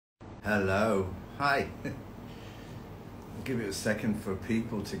Hello. Hi. I'll give it a second for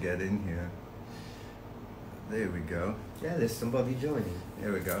people to get in here. There we go. Yeah, there's somebody joining.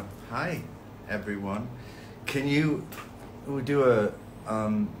 There we go. Hi, everyone. We'll do a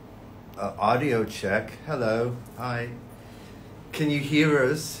audio check. Hello. Hi. Can you hear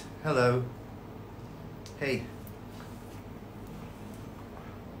us? Hello. Hey.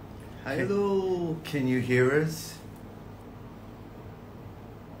 Hi. Hello. Can you hear us?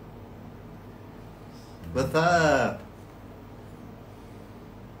 What's up?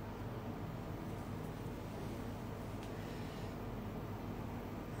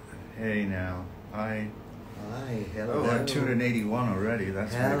 Hey now. Hi. Hi. Hello. Oh, we're 281 already.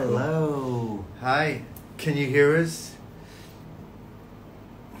 That's really cool. Hello. Hi. Can you hear us?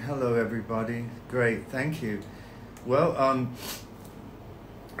 Hello, everybody. Great. Thank you. Well,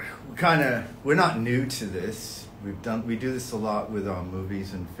 we're not new to this. We do this a lot with our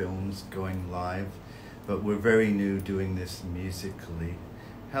movies and films going live, but we're very new doing this musically.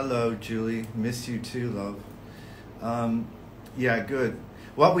 Hello, Julie. Miss you too, love. Yeah, good.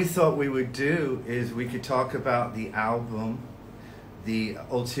 What we thought we would do is we could talk about the album, the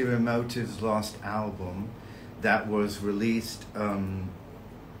Ulterior Motives Lost album that was released.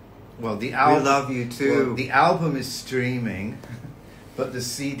 Well, the album. We love you too. Well, the album is streaming, but the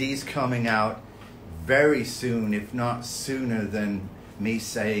CD's coming out very soon, if not sooner than me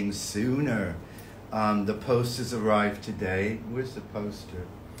saying sooner. The posters arrived today. Where's the poster?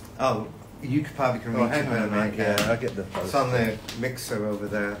 Oh, you probably can reach hang it on a better than I minute. can. Yeah, I'll get the poster. It's on the mixer over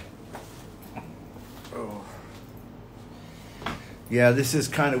there. Oh. Yeah, this is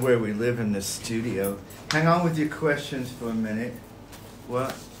kind of where we live in this studio. Hang on with your questions for a minute.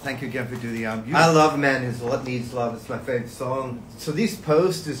 What? Thank you again for doing the album. I love Man Who Needs Love. It's my favorite song. So these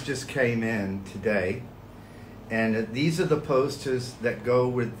posters just came in today, and these are the posters that go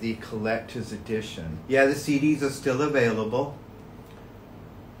with the collector's edition. Yeah, the CDs are still available.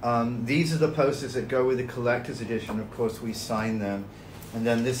 These are the posters that go with the collector's edition. Of course, we sign them. And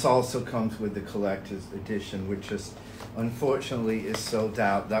then this also comes with the collector's edition, which just unfortunately is sold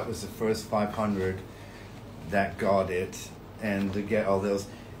out. That was the first 500 that got it, and to get all those.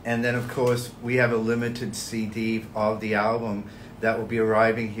 And then, of course, we have a limited CD of the album that will be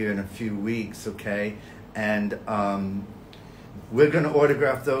arriving here in a few weeks, okay? And we're going to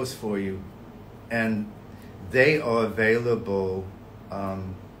autograph those for you. And they are available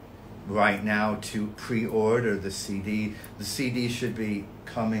right now to pre-order the CD. The CD should be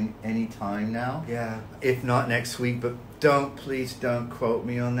coming any time now. Yeah. If not next week, but please don't quote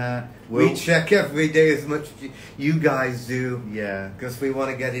me on that. We check every day as much as you guys do. Yeah. Because we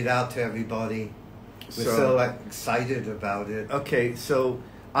want to get it out to everybody. We're so excited about it. Okay, so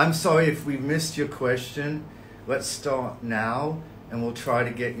I'm sorry if we missed your question. Let's start now, and we'll try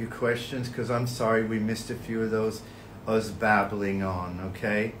to get your questions, because I'm sorry we missed a few of those, us babbling on,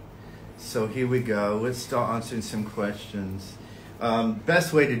 okay? So here we go. Let's start answering some questions.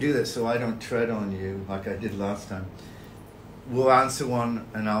 Best way to do that so I don't tread on you like I did last time. We'll answer one,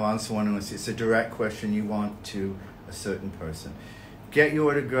 and I'll answer one unless it's a direct question you want to a certain person. Get your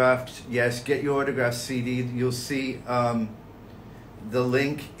autographed, yes, get your autographed CD. You'll see the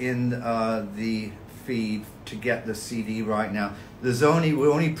link in the feed to get the CD right now.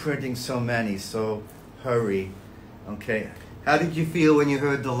 We're only printing so many, so hurry, okay? How did you feel when you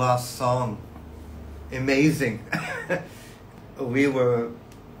heard the last song? Amazing. We were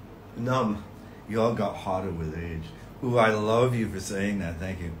numb. You all got hotter with age. Ooh, I love you for saying that.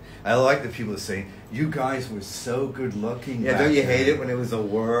 Thank you. I like the people saying, you guys were so good looking. Yeah, don't you hate it when it was a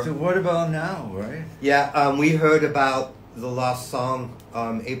whir? So what about now, right? Yeah, we heard about the last song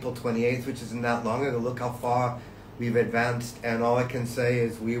April 28th, which isn't that long ago. Look how far we've advanced. And all I can say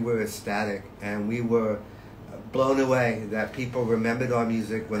is we were ecstatic. And we were blown away that people remembered our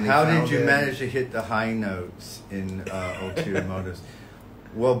music when they found it. How did you manage to hit the high notes in Ulterior Motives?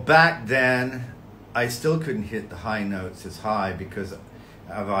 Well, back then, I still couldn't hit the high notes as high because, as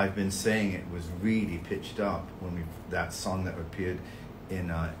I've been saying, it was really pitched up when that song that appeared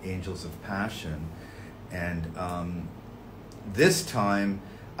in Angels of Passion. And this time,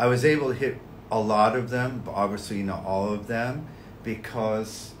 I was able to hit a lot of them, but obviously not all of them,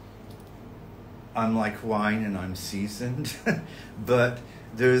 because I'm like wine and I'm seasoned. But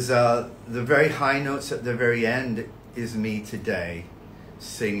there's the very high notes at the very end is me today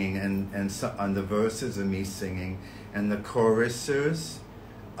singing, and the verses are me singing, and the choruses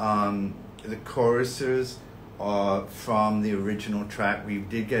are from the original track. We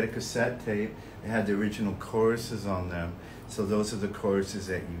did get a cassette tape. It had the original choruses on them, so those are the choruses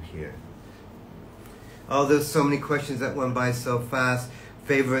that you hear. Oh, there's so many questions that went by so fast.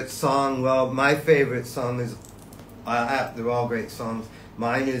 Favorite song? Well, my favorite song is, they're all great songs.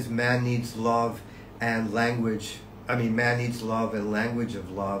 Mine is Man Needs Love and Language. Man Needs Love and Language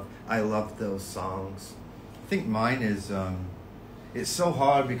of Love. I love those songs. I think mine is, it's so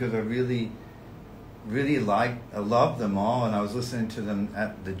hard because I really love them all, and I was listening to them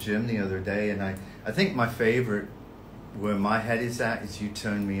at the gym the other day, and I think my favorite, where my head is at, is You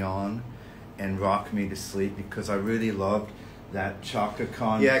Turn Me On and Rock Me to Sleep, because I really loved that Chaka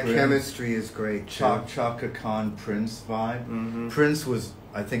Khan. Yeah, Prince, Chemistry is great. Chaka Khan Prince vibe. Mm-hmm. Prince was,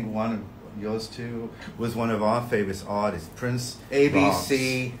 I think, one of yours too, was one of our favorite artists. Prince,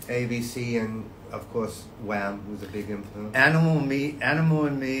 ABC, and of course Wham was a big influence. Animal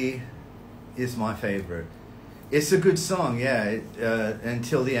and Me is my favorite. It's a good song, yeah.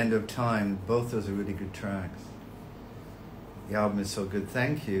 Until the End of Time, both those are really good tracks. The album is so good.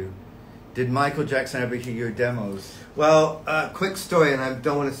 Thank you. Did Michael Jackson ever hear your demos? Well, quick story, and I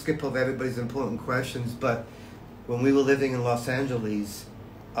don't want to skip over everybody's important questions, but when we were living in Los Angeles,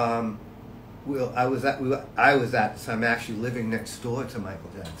 I'm actually living next door to Michael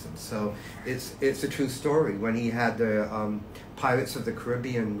Jackson. So it's a true story. When he had the Pirates of the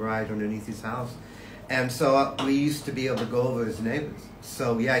Caribbean ride underneath his house, and so we used to be able to go over as neighbors.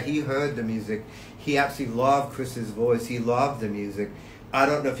 So yeah, he heard the music. He absolutely loved Chris's voice. He loved the music. I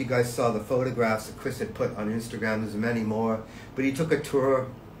don't know if you guys saw the photographs that Chris had put on Instagram. There's many more, but he took a tour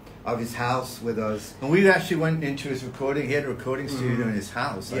of his house with us. And we actually went into his recording. He had a recording studio in his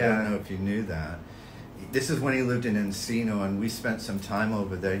house. Yeah. I don't know if you knew that. This is when he lived in Encino, and we spent some time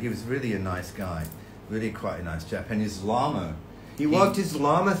over there. He was really a nice guy, really quite a nice chap. And his llama. He walked his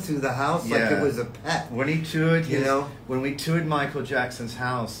llama through the house like it was a pet. When he toured, when we toured Michael Jackson's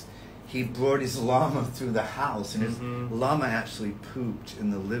house, he brought his llama through the house, and his llama actually pooped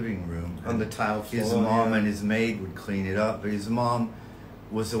in the living room on the tile floor. His mom and his maid would clean it up, but his mom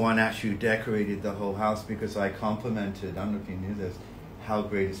was the one actually who decorated the whole house, because I complimented, I don't know if you knew this, how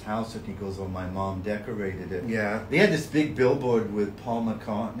great his house looked. He goes, "Oh, my mom decorated it." Yeah. They had this big billboard with Paul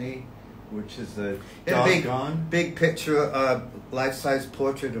McCartney, which is the big picture, life-size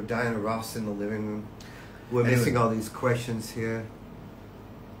portrait of Diana Ross in the living room. We're missing all these questions here.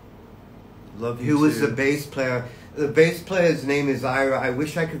 Love you. Who was the bass player? The bass player's name is Ira. I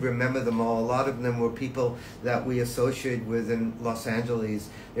wish I could remember them all. A lot of them were people that we associated with in Los Angeles.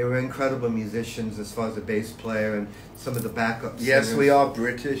 They were incredible musicians as far as the bass player and some of the backup singers. Yes, we are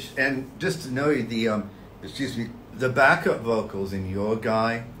British. And just to know you, the backup vocals in Your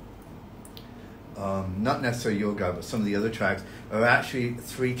Guy, not necessarily Your Guy, but some of the other tracks, are actually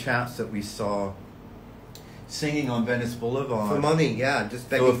three chaps that we saw singing on Venice Boulevard. For money, yeah, just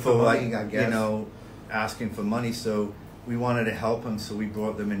begging for money, I guess. Asking for money, so we wanted to help them, so we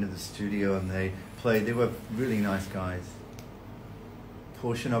brought them into the studio and they played. They were really nice guys.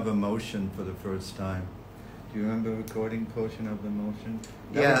 Portion of Emotion for the first time. Do you remember recording Portion of Emotion?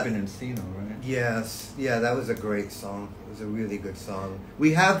 That would have been Encino, right? Yes, yeah, that was a great song. It was a really good song.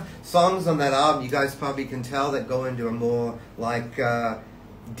 We have songs on that album, you guys probably can tell, that go into a more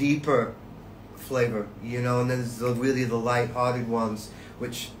deeper flavor, and there's really the light-hearted ones,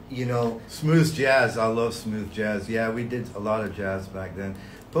 which, Smooth jazz, I love smooth jazz. Yeah, we did a lot of jazz back then.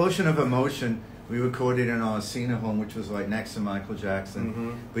 Potion of Emotion, we recorded in our Cena home, which was right next to Michael Jackson.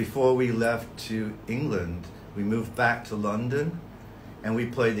 Mm-hmm. Before we left to England, we moved back to London, and we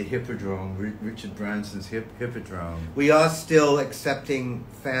played the Hippodrome, Richard Branson's Hippodrome. We are still accepting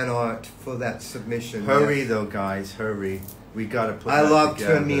fan art for that submission. Hurry, though, guys, hurry. We gotta put I that love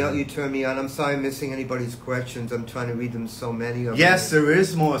together. Turn Me On, You Turn Me On. I'm sorry I'm missing anybody's questions. I'm trying to read them, so many of them. Yes, there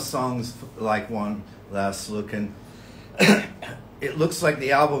is more songs like One Last Look, and it looks like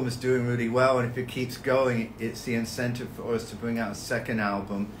the album is doing really well, and if it keeps going, it's the incentive for us to bring out a second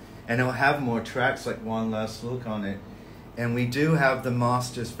album, and it'll have more tracks like One Last Look on it. And we do have the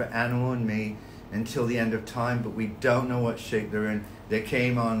masters for Animal and Me until the End of Time, but we don't know what shape they're in. They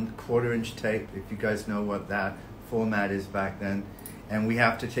came on 1/4-inch tape, if you guys know what that format is back then, and we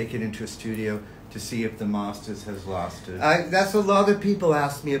have to take it into a studio to see if the masters has lost it. That's a lot of people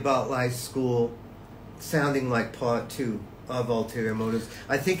ask me about Life School sounding like part 2 of Ulterior Motives.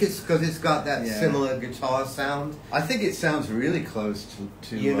 I think it's because it's got that similar guitar sound. I think it sounds really close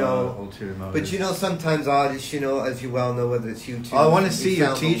to Ulterior Motives. But sometimes artists, as you well know, whether it's YouTube. I want to see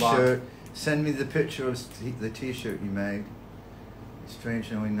your T-shirt. Send me the picture of the T-shirt you made. It's strange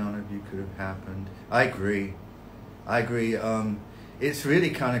knowing none of you could have happened. I agree. It's really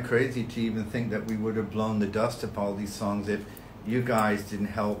kind of crazy to even think that we would have blown the dust up all these songs if you guys didn't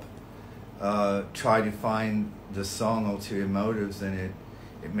help try to find the song Ulterior Motives, and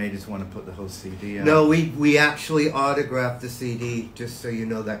it made us want to put the whole CD in. No, we actually autographed the CD, just so you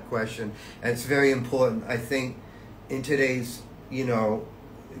know that question. And it's very important. I think in today's, you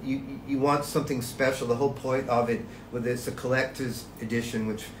want something special. The whole point of it, whether it's a collector's edition,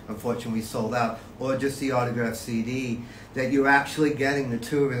 which unfortunately we sold out, or just the autographed CD, that you're actually getting the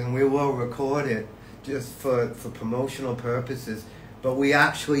tour, and we will record it just for promotional purposes. But we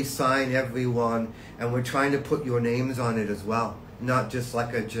actually sign everyone, and we're trying to put your names on it as well, not just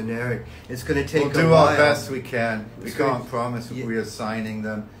like a generic. It's going to take a while. We'll do our best we can. We can't promise if we are signing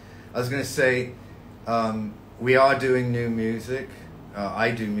them. I was going to say, we are doing new music.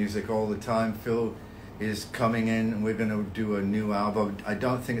 I do music all the time. Phil is coming in, and we're going to do a new album. I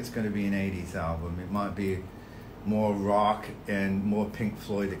don't think it's going to be an 80s album. It might be more rock and more Pink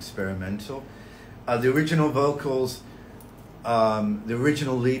Floyd experimental. The original vocals, the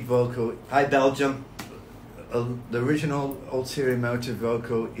original lead vocal... Hi, Belgium. The original Ulterior Motive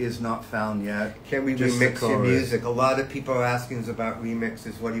vocal is not found yet. Can we remix your music? A lot of people are asking us about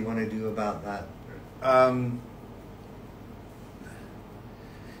remixes. What do you want to do about that?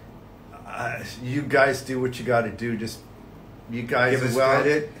 You guys do what you got to do. Just you guys. Give us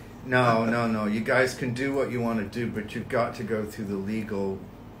credit. No. You guys can do what you want to do, but you've got to go through the legal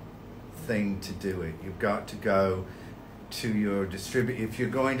thing to do it. You've got to go to your distributor. If you're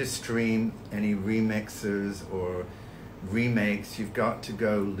going to stream any remixes or remakes, you've got to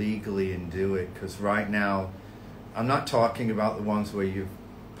go legally and do it. Because right now, I'm not talking about the ones where you've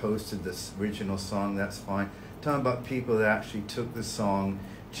posted this original song. That's fine. I'm talking about people that actually took the song,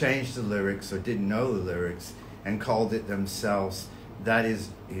 changed the lyrics or didn't know the lyrics and called it themselves. That is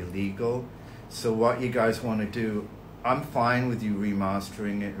illegal. So what you guys want to do, I'm fine with you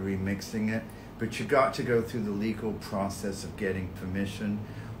remastering it, remixing it, but you got to go through the legal process of getting permission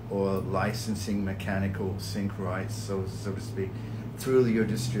or licensing mechanical sync rights, so to speak, through your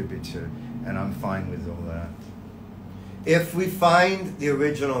distributor, and I'm fine with all that. If we find the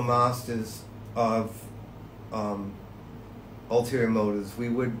original masters of Ulterior Motives, we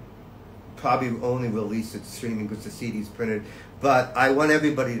would probably only release it streaming because the CD's printed. But I want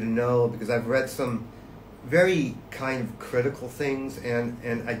everybody to know, because I've read some very kind of critical things,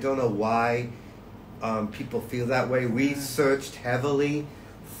 and I don't know why people feel that way. We searched heavily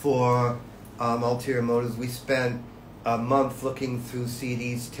for Ulterior Motives. We spent a month looking through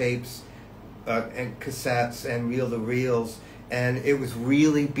CDs, tapes, and cassettes and reel-to-reels, and it was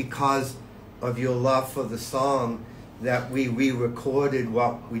really because of your love for the song that we re-recorded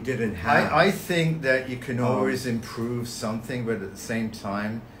what we didn't have. I think that you can always improve something, but at the same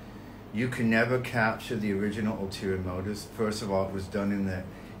time, you can never capture the original Ulterior Motives. First of all, it was done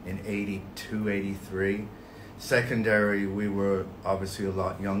in 82, 83. Secondary, we were obviously a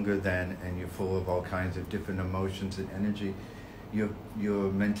lot younger then, and you're full of all kinds of different emotions and energy.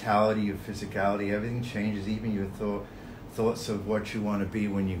 Your mentality, your physicality, everything changes, even your thoughts of what you want to be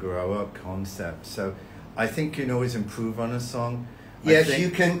when you grow up, concepts. So I think you can always improve on a song. Yes, you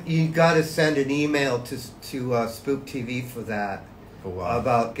can. You got to send an email to Spook TV for that. For what?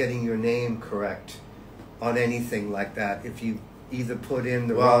 About getting your name correct on anything like that. If you either put in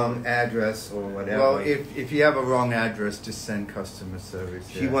the wrong address or whatever. Well, if you have a wrong address, just send customer service.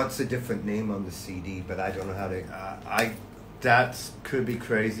 She wants a different name on the CD, but I don't know how to. That could be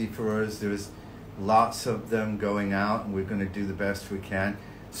crazy for us. There's lots of them going out, and we're going to do the best we can.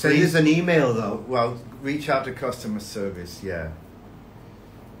 Send us an email, though. Well, reach out to customer service, yeah.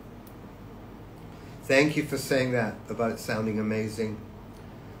 Thank you for saying that about it sounding amazing.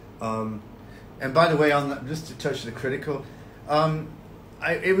 And by the way, just to touch the critical,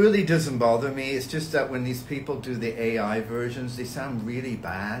 it really doesn't bother me. It's just that when these people do the AI versions, they sound really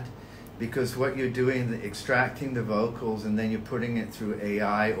bad. Because what you're doing, extracting the vocals, and then you're putting it through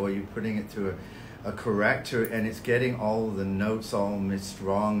AI, or you're putting it through a corrector, and it's getting all the notes all mixed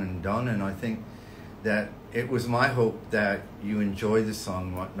wrong and done. And I think that it was my hope that you enjoy the song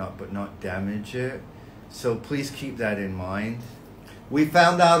and whatnot, but not damage it. So please keep that in mind. We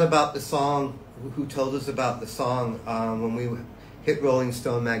found out about the song, who told us about the song, when we hit Rolling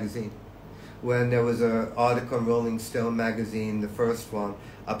Stone magazine. When there was an article in Rolling Stone magazine, the first one,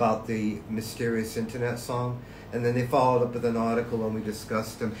 about the mysterious internet song. And then they followed up with an article when we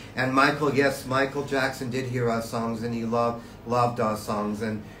discussed them. And Michael Jackson did hear our songs, and he loved our songs.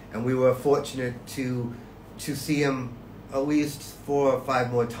 And we were fortunate to see him at least 4 or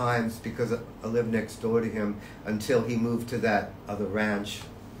 5 more times, because I lived next door to him until he moved to that other ranch.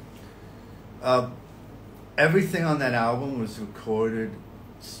 Everything on that album was recorded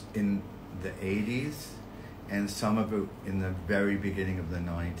in the 80s, and some of it in the very beginning of the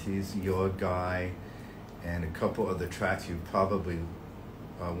 90s. Your Guy and a couple other tracks you probably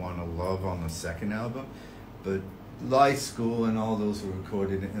Wanna Love on the second album, but Life School and all those were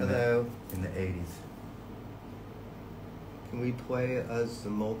recorded in the 80s. Can we play us the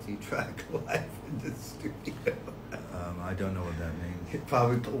multi-track live in the studio? I don't know what that means.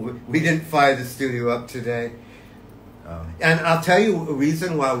 Probably we didn't fire the studio up today. And I'll tell you a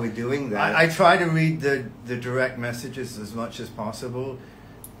reason why we're doing that. I try to read the direct messages as much as possible.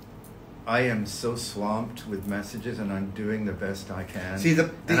 I am so swamped with messages, and I'm doing the best I can. See,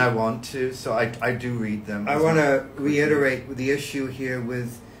 and I want to, so I do read them. I want to reiterate the issue here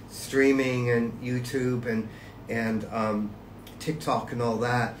with streaming and YouTube and TikTok and all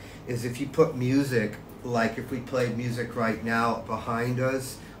that is if you put music, like if we played music right now behind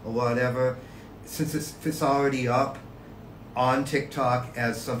us or whatever, since it's already up on TikTok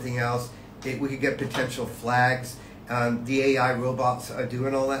as something else, we could get potential flags. The AI robots are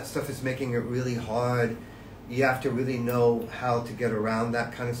doing all that stuff. Is making it really hard. You have to really know how to get around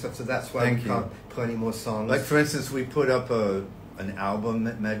that kind of stuff. So that's why we can't plenty more songs. Like for instance, we put up an album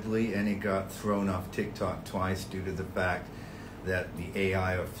medley, and it got thrown off TikTok twice due to the fact that the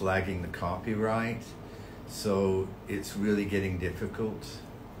AI are flagging the copyright. So it's really getting difficult.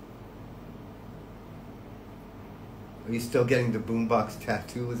 Are you still getting the boombox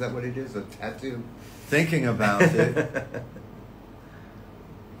tattoo? Is that what it is? A tattoo? Thinking about it.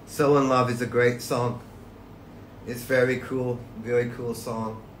 So in Love is a great song. It's very cool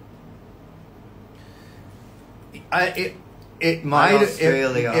song. It might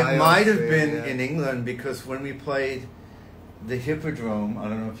have been in England, because when we played the Hippodrome, I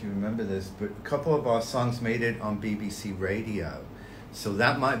don't know if you remember this, but a couple of our songs made it on BBC Radio. So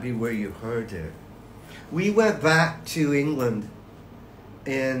that might be where you heard it. We went back to England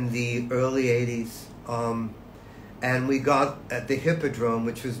in the early 80s, and we got at the Hippodrome,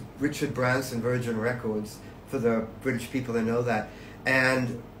 which was Richard Branson Virgin Records, for the British people that know that.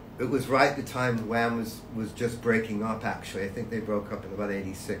 And it was right at the time Wham was just breaking up, actually. I think they broke up in about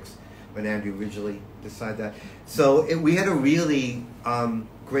 86 when Andrew Ridgeley decided that. So we had a really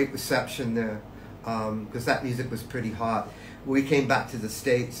great reception there, because that music was pretty hot. We came back to the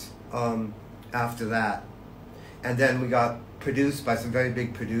States after that, and then we got produced by some very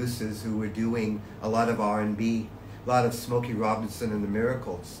big producers who were doing a lot of R&B, a lot of Smokey Robinson and the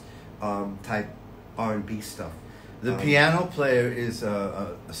Miracles type R&B stuff. The piano player is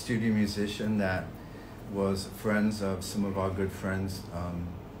a studio musician that was friends of some of our good friends.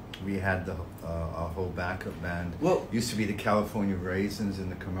 We had our whole backup band. Well, used to be the California Raisins in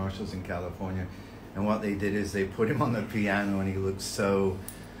the commercials in California, and what they did is they put him on the piano, and he looked so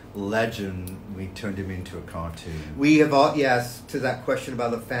legend. We turned him into a cartoon. We have all, yes, to that question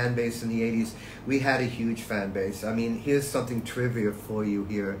about the fan base in the 80s, we had a huge fan base. I mean, here's something trivia for you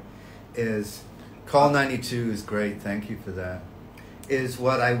here is Call 92 is great. Thank you for that. Is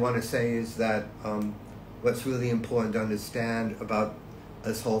what I want to say is that what's really important to understand about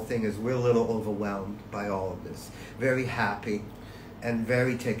this whole thing is we're a little overwhelmed by all of this. Very happy and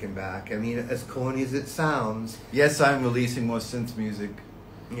very taken back. I mean, as corny as it sounds. Yes, I'm releasing more synth music.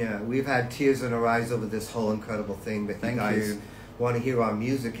 Yeah, we've had tears in our eyes over this whole incredible thing that you guys want to hear our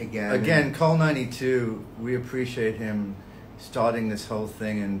music again. Again, Call 92, we appreciate him starting this whole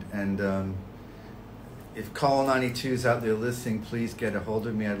thing, and if Call 92 is out there listening, please get a hold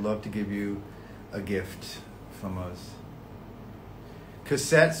of me. I'd love to give you a gift from us.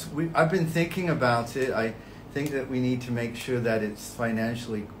 Cassettes, I've been thinking about it. I think that we need to make sure that it's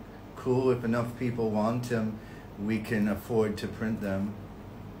financially cool. If enough people want them, we can afford to print them.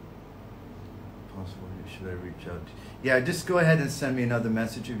 Possible, should I reach out to you? Yeah, just go ahead and send me another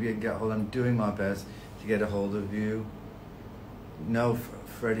message if you get hold. I'm doing my best to get a hold of you. No,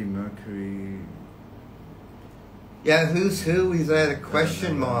 Freddie Mercury. Yeah, Who's Who? He's had a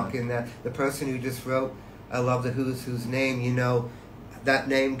question mark in that. The person who just wrote, I love the Who's Who's name. You know, that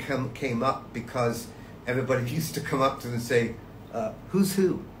name came up because everybody used to come up to them and say, Who's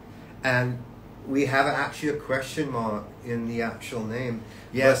Who? And we have actually a question mark in the actual name.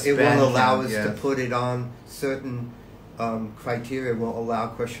 Yes, but it won't allow us to put it on certain criteria. It won't allow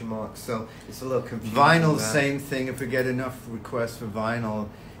question marks, so it's a little confusing. Vinyl, same thing. If we get enough requests for vinyl,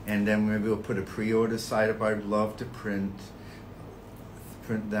 and then maybe we'll put a pre-order site up. I'd love to print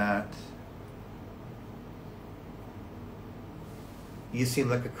that. You seem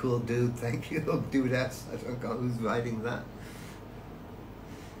like a cool dude. Thank you. Dudettes. I don't know who's writing that.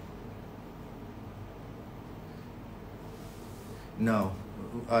 No,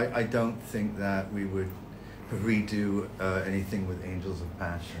 I don't think that we would redo anything with Angels of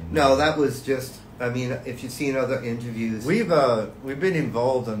Passion. No, that was just, I mean, if you've seen other interviews. We've been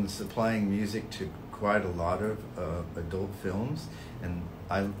involved in supplying music to quite a lot of adult films, and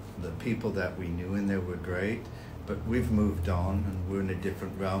the people that we knew in there were great, but we've moved on, and we're in a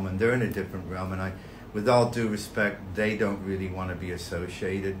different realm, and they're in a different realm, and with all due respect, they don't really want to be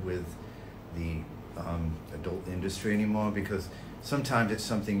associated with the adult industry anymore, because sometimes it's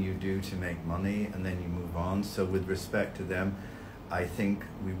something you do to make money and then you move on. So with respect to them, I think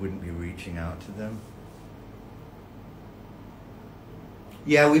we wouldn't be reaching out to them.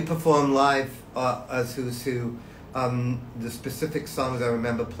 Yeah, we performed live as Who's Who. The specific songs I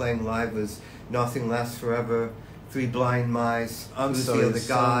remember playing live was Nothing Lasts Forever, Three Blind Mice, Who's the Other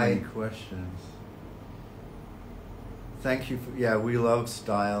Guy. So many questions. Thank you for, yeah, we love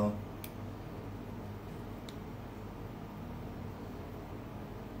style.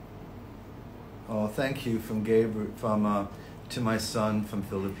 Oh, thank you from Gabriel, to my son from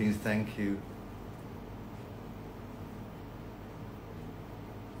Philippines. Thank you.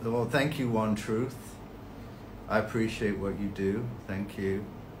 Well, thank you, One Truth. I appreciate what you do. Thank you.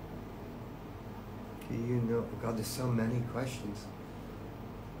 You know, God, there's so many questions.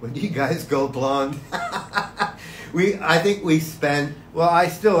 When do you guys go blonde? I think we spent. Well, I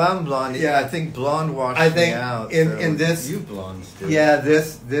still am blonde. Yeah, I think blonde washed me out. In this, you blonde still. Yeah,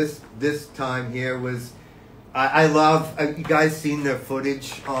 this time here was. I love. You guys seen the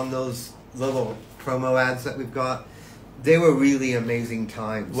footage on those little promo ads that we've got? They were really amazing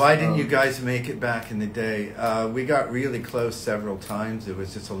times. Why didn't you guys make it back in the day? We got really close several times. There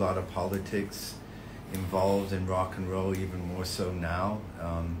was just a lot of politics involved in rock and roll, even more so now.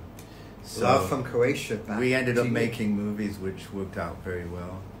 So Love from Croatia. We ended up making movies which worked out very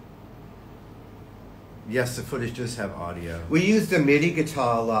well. Yes, the footage does have audio. We used a MIDI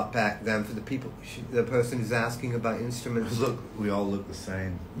guitar a lot back then for the people. The person who's asking about instruments. Look, we all look the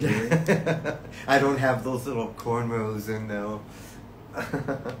same. Really? I don't have those little cornrows in though.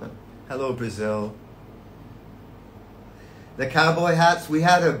 Hello, Brazil. The cowboy hats. We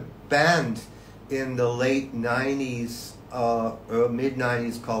had a band in the late 90s or mid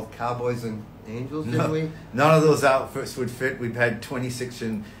 90s called Cowboys and Angels, didn't we? None of those outfits would fit. We've had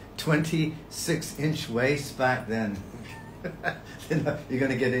 26-inch waists back then. You're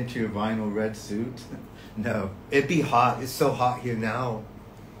going to get into your vinyl red suit? No. It'd be hot. It's so hot here now.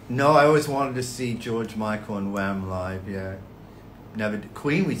 No, I always wanted to see George Michael and Wham live, yeah. Never did.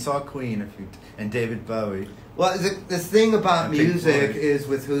 Queen, we saw Queen and David Bowie. Well, the thing about music is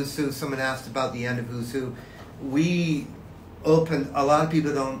with Who's Who, someone asked about the end of Who's Who. We opened, a lot of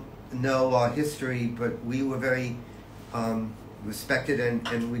people don't know our history, but we were very respected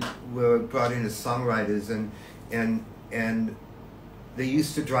and we were brought in as songwriters and they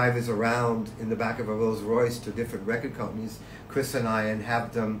used to drive us around in the back of a Rolls Royce to different record companies, Chris and I, and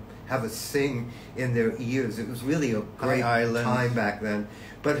have us sing in their ears. It was really a great time back then.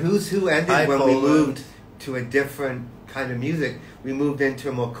 But Who's Who ended when we moved to a different kind of music. We moved into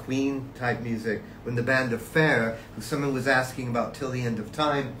a more Queen type music. When the band Affair, who someone was asking about Till the End of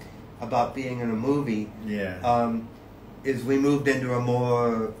Time, about being in a movie, is we moved into a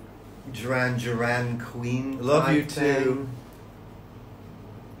more Duran Duran Queen. Love you thing. too.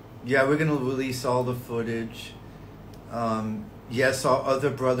 Yeah, we're gonna release all the footage. Yes, our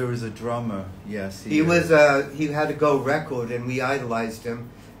other brother was a drummer. Yes, he was. He had a Go record, and we idolized him.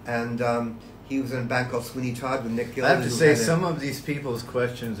 And he was in a band called Sweeney Todd with Nick Gillan. I have to say, some of these people's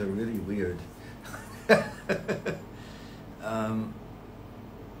questions are really weird.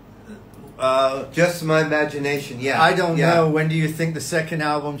 Just my imagination. Yeah, I don't know. When do you think the second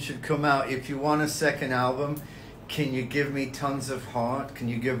album should come out? If you want a second album, can you give me tons of heart? Can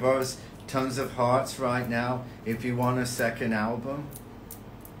you give us tons of hearts right now if you want a second album?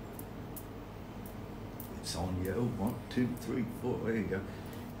 It's on you. 1, 2, 3, 4. There you go.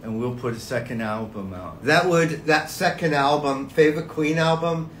 And we'll put a second album out. That second album, favorite Queen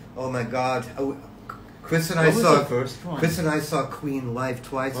album. Oh my God. Chris and I saw the first one? Chris and I saw Queen live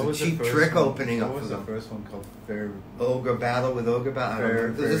twice. What was Cheap the first Trick one? opening up What for was them. the first one called? Ogre Battle with Ogre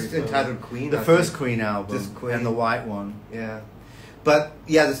Battle. This is entitled Queen. The first Queen album. Just Queen. And the white one. Yeah. But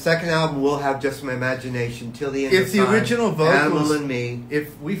yeah, the second album will have Just My Imagination, Till the End of Time. If the original vocals, Animal and Me.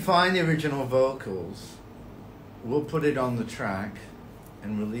 If we find the original vocals, we'll put it on the track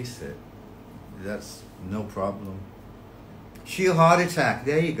and release it. That's no problem. Sheer Heart Attack.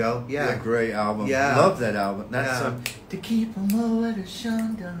 There you go. Yeah. A great album. Yeah. Love that album. That's To Keep 'Em All at a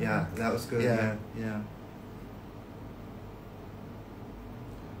Shundown. Yeah, that was good. Yeah.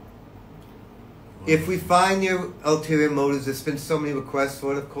 If we find your Ulterior Motives, there's been so many requests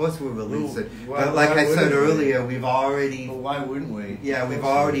for it, of course we'll release it. But like I said earlier, we've already... But why wouldn't we? Yeah, we've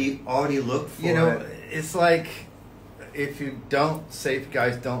already looked for it. You know, it's like... if you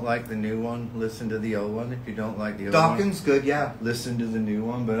guys don't like the new one, listen to the old one. If you don't like the old Dawkins, good, yeah. one, listen to the new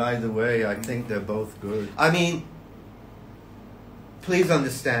one. But either way, I think they're both good. I mean, please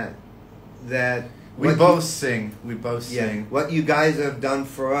understand that We both sing. What you guys have done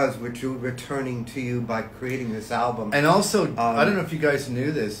for us, which we're returning to you by creating this album. And also, I don't know if you guys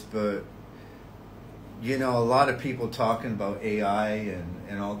knew this, but you know, a lot of people talking about AI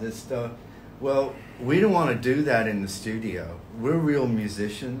and all this stuff. Well, we don't want to do that in the studio. We're real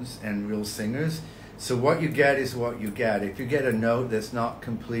musicians and real singers. So what you get is what you get. If you get a note that's not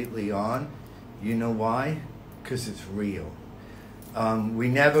completely on, you know why? Because it's real. We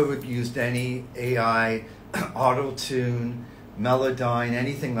never used any AI, auto-tune, Melodyne,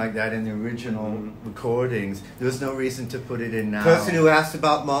 anything like that in the original recordings. There was no reason to put it in now. Person who asked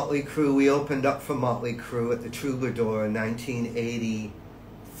about Motley Crue, we opened up for Motley Crue at the Troubadour in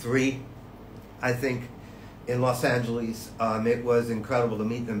 1983, I think, in Los Angeles. It was incredible to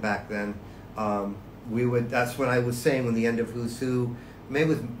meet them back then. That's when I was saying when the end of Who's Who,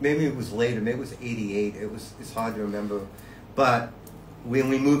 maybe it was later, maybe it was 88. It's hard to remember. But when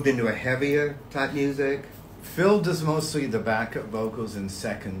we moved into a heavier type music, Phil does mostly the backup vocals and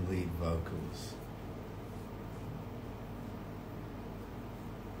second lead vocals.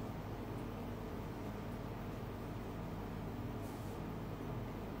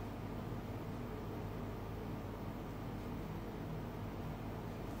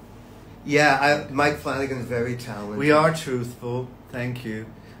 yeah, Mike Flanagan's very talented. We are truthful. Thank you.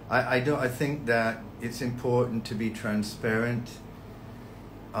 I think that it's important to be transparent.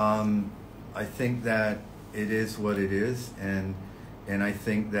 I think that it is what it is, and I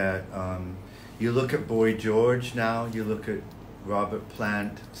think that you look at Boy George now, you look at Robert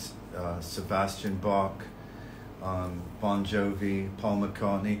Plant, Sebastian Bach, Bon Jovi, Paul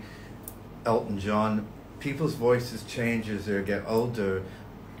McCartney, Elton John. People's voices change as they get older.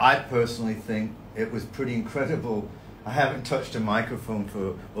 I personally think it was pretty incredible. I haven't touched a microphone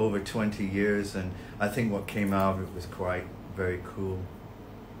for over 20 years, and I think what came out of it was quite very cool.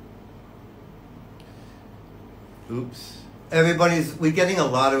 Oops. We're getting a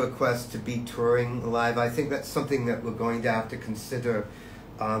lot of requests to be touring live. I think that's something that we're going to have to consider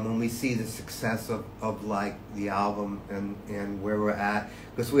when we see the success of like the album and where we're at.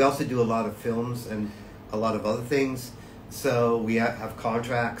 Because we also do a lot of films and a lot of other things. So we have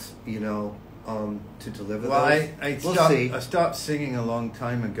contracts, you know, to deliver those. I stopped singing a long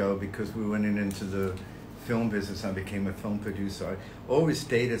time ago because we went into the film business. I became a film producer. I always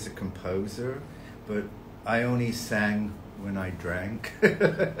stayed as a composer, but I only sang when I drank,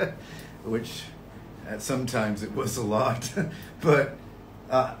 which sometimes it was a lot. But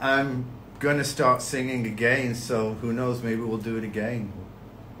I'm going to start singing again, so who knows, maybe we'll do it again.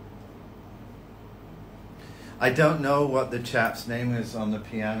 I don't know what the chap's name is on the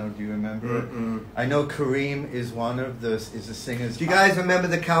piano. Do you remember it? I know Kareem is one of the singers. Do you guys remember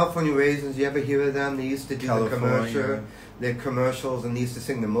the California Raisins? You ever hear of them? They used to do the commercials, and they used to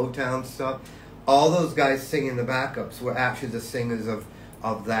sing the Motown stuff. All those guys singing the backups were actually the singers of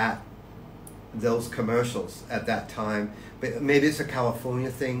those commercials at that time. But maybe it's a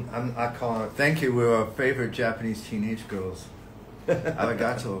California thing. I can't. Thank you. We're our favorite Japanese teenage girls.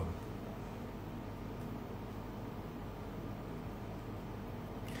 Arigato.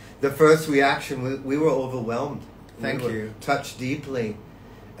 The first reaction, we were overwhelmed. Thank we you. Were touched deeply.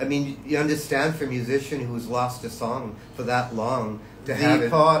 I mean, you understand for a musician who's lost a song for that long to have it.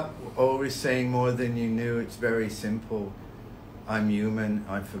 The part always saying more than you knew, it's very simple. I'm human,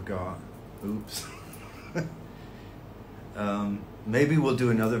 I forgot. Oops. Maybe we'll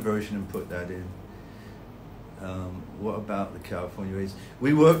do another version and put that in. What about the California Raisins?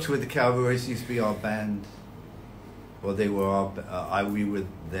 We worked with the California Raisins, used to be our band. Well, they were all, we with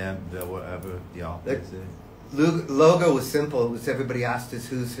them, whatever the opposite. The logo was simple. It was everybody asked us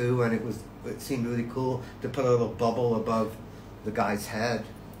who's who, and it seemed really cool to put a little bubble above the guy's head.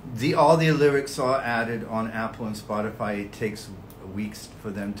 All the lyrics are added on Apple and Spotify. It takes weeks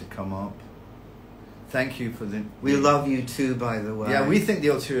for them to come up. Thank you for the... We love you too, by the way. Yeah, we think the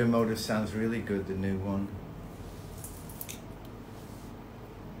Ulterior Motives sounds really good, the new one.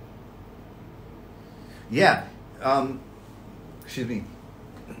 Yeah. Excuse me.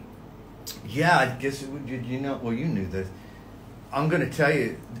 Yeah, I guess, you know, well, you knew this. I'm going to tell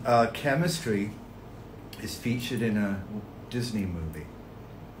you, Chemistry is featured in a Disney movie.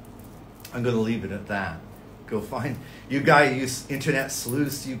 I'm going to leave it at that. Go find, you guys, you internet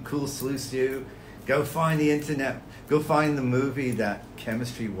sleuths, you cool sleuths, you. Go find the internet, go find the movie that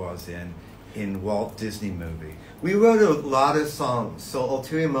Chemistry was in Walt Disney movie. We wrote a lot of songs, so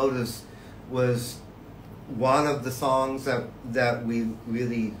Ulterior Motives was one of the songs that we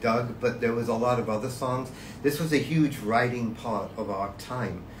really dug, but there was a lot of other songs. This was a huge writing part of our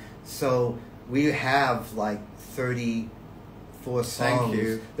time. So we have like 34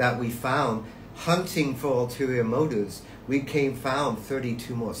 songs that we found. Hunting for Ulterior Motives, we found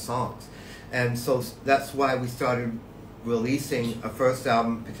 32 more songs. And so that's why we started releasing a first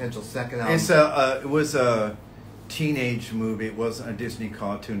album, potential second album. It was a teenage movie. It wasn't a Disney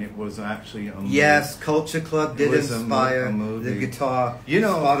cartoon. It was actually a movie. Yes, Culture Club did inspire the guitar. You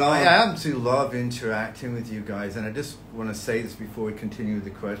know, I absolutely love interacting with you guys, and I just want to say this before we continue with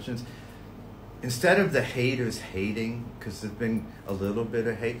the questions. Instead of the haters hating, because there's been a little bit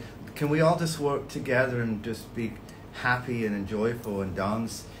of hate, can we all just work together and just be happy and joyful and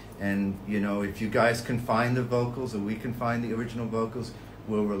dance? And, you know, if you guys can find the vocals or we can find the original vocals,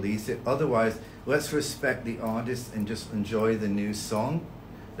 we'll release it. Otherwise, let's respect the artist and just enjoy the new song.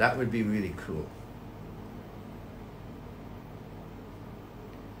 That would be really cool.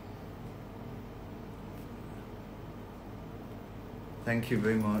 Thank you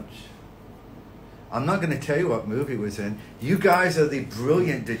very much. I'm not going to tell you what movie it was in. You guys are the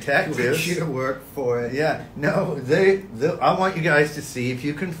brilliant detectives. We should work for it. Yeah. No, I want you guys to see if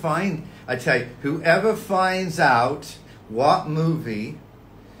you can find. I tell you, whoever finds out what movie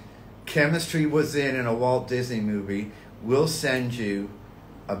Chemistry was in a Walt Disney movie, we'll send you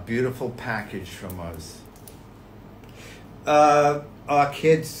a beautiful package from us. Our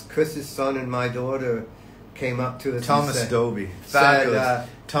kids, Chris's son and my daughter, came up to us. Thomas Dolby. Fabulous.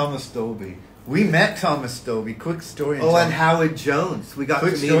 Thomas Dolby. We met Thomas Dolby. Quick story. And Howard Jones. We got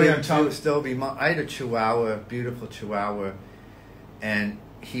quick to meet story him on Thomas Dolby. I had a Chihuahua, beautiful Chihuahua, and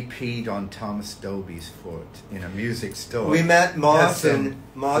he peed on Thomas Dolby's foot in a music store. We met Martin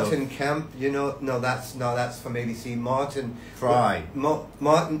Kemp. You know, no, that's from ABC. Martin Fry.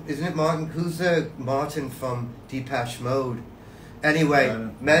 Martin, isn't it Martin? Who's the Martin from Depeche Mode? Anyway,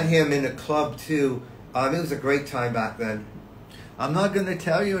 met him in a club too. It was a great time back then. I'm not going to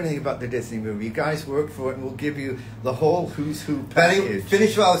tell you anything about the Disney movie. You guys work for it, and we'll give you the whole who's who package.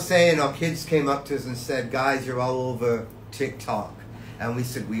 Finish what I was saying. Our kids came up to us and said, "Guys, you're all over TikTok." And we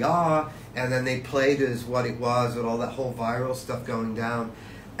said, "We are." And then they played us what it was with all that whole viral stuff going down.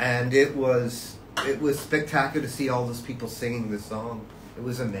 And it was spectacular to see all those people singing the song. It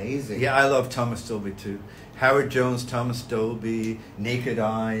was amazing. Yeah, I love Thomas Dolby too. Howard Jones, Thomas Dolby, Naked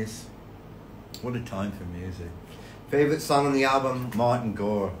Eyes. What a time for music. Favorite song on the album? Martin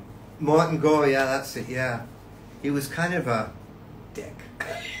Gore. Martin Gore, yeah, that's it, yeah. He was kind of a dick.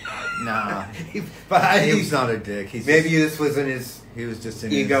 Nah. But he was not a dick. Maybe this was in his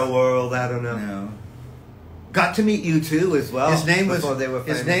ego world, I don't know. No. Got to meet you too as well. His name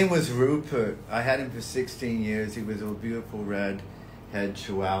was Rupert. I had him for 16 years. He was a beautiful red-head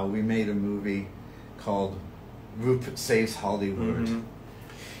Chihuahua. We made a movie called Rupert Saves Hollywood. Mm-hmm.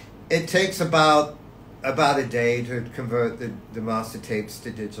 It takes about a day to convert the master tapes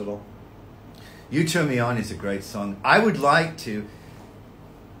to digital. You Turn Me On is a great song. I would like to...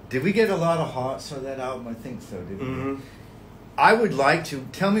 Did we get a lot of hearts on that album? I think so, didn't we? I would like to...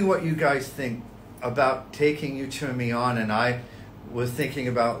 Tell me what you guys think about taking You Turn Me On, and I was thinking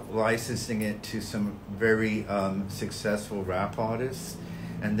about licensing it to some very successful rap artists,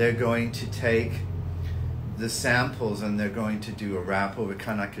 and they're going to take the samples and they're going to do a rap over,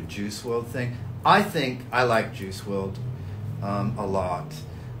 kind of like a Juice WRLD thing. I like Juice WRLD a lot.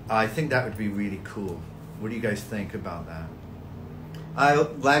 I think that would be really cool. What do you guys think about that?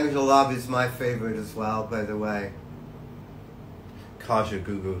 Language of Love is my favorite as well, by the way. Kaja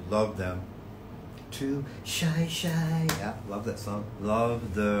Gugu, love them. Too shy. Yeah, love that song.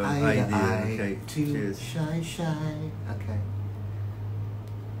 Love the idea. Okay, too cheers. Shy. Okay.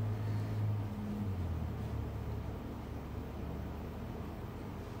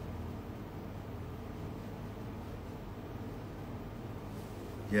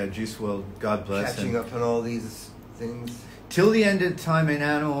 Yeah, Juice WRLD, God bless Catching him. up on all these things. Till the end of time in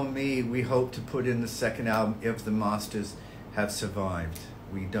Animal and Me, we hope to put in the second album if the masters have survived.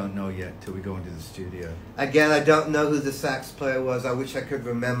 We don't know yet till we go into the studio. Again, I don't know who the sax player was. I wish I could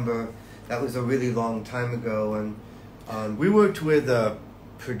remember. That was a really long time ago. And we worked with a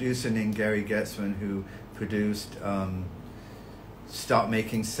producer named Gary Getzman who produced Stop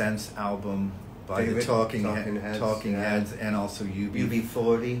Making Sense album by the Talking Heads and also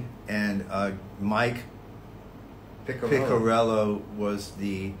UB40. And Mike Piccarello was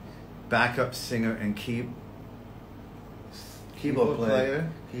the backup singer and keyboard player.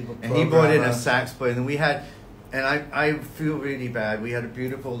 And he brought in a sax player. And we had, and I feel really bad. We had a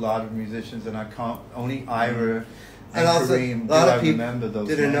beautiful lot of musicians, and only Ira and also Kareem a lot of people remember those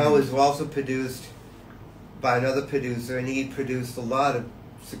didn't names. know is also produced by another producer, and he produced a lot of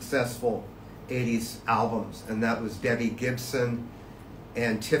successful 80s albums, and that was Debbie Gibson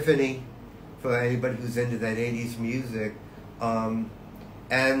and Tiffany, for anybody who's into that 80s music.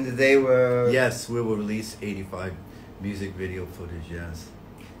 And they were... Yes, we will release 85 music video footage, yes.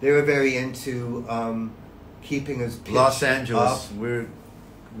 They were very into keeping us pitched Los Angeles, up.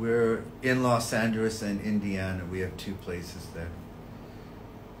 we're in Los Angeles and Indiana. We have 2 places there.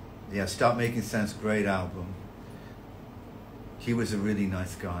 Yeah, Stop Making Sense, great album. He was a really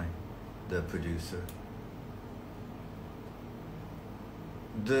nice guy, the producer.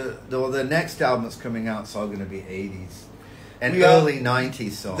 The next album that's coming out is all going to be 80s and early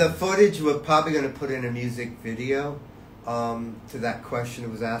 90s songs. The footage, we're probably going to put in a music video to that question.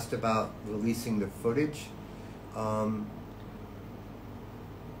 It was asked about releasing the footage.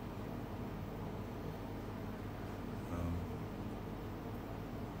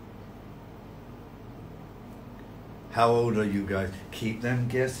 How old are you guys? Keep them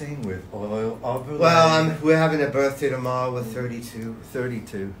guessing with oil overlay. Well, we're having a birthday tomorrow. We're 32.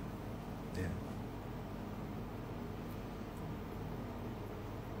 32. Yeah.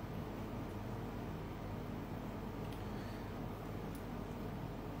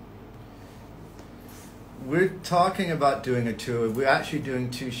 We're talking about doing a tour. We're actually doing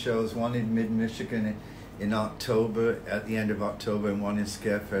 2 shows, one in mid-Michigan in October, at the end of October, and one in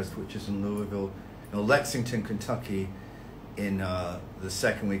Scarefest, which is in Louisville. Lexington, Kentucky, in the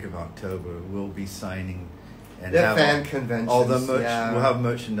second week of October. We'll be signing and They're have fan conventions. all the Yeah. We'll have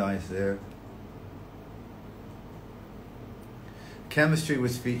merchandise there. Chemistry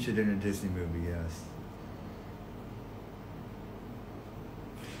was featured in a Disney movie, yes.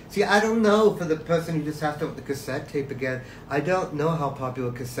 See, I don't know, for the person who just has to have the cassette tape again, I don't know how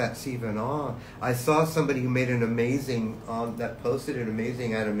popular cassettes even are. I saw somebody who made an amazing, that posted an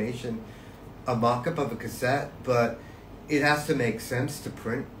amazing animation, a mock-up of a cassette, but it has to make sense to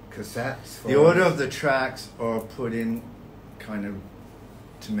print cassettes. The order of the tracks are put in kind of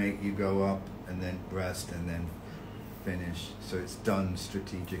to make you go up and then rest and then finish. So it's done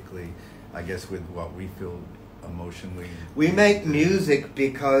strategically, I guess, with what we feel emotionally. We make music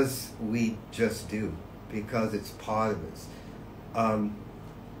because we just do, because it's part of us.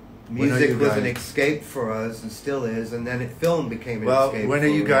 Music was an escape for us and still is, and then film became an escape. Well, when are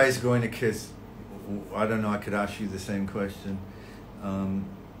you guys going to kiss? I don't know, I could ask you the same question.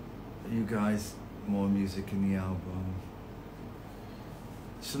 You guys, more music in the album?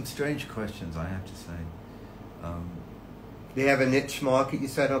 Some strange questions, I have to say. They have a niche market, you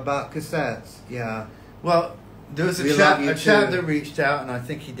said, about cassettes. Yeah. Well, there was a chap that reached out, and I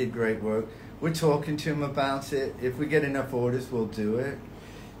think he did great work. We're talking to him about it. If we get enough orders, we'll do it.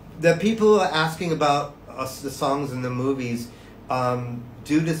 The people are asking about us, the songs and the movies.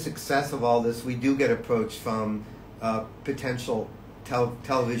 Due to success of all this, we do get approached from potential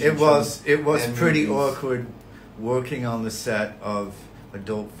television shows. It was pretty movies. awkward working on the set of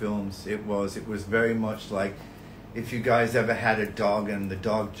adult films. It was very much like if you guys ever had a dog and the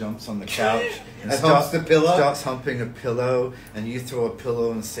dog jumps on the couch and humps the pillow? starts humping a pillow, and you throw a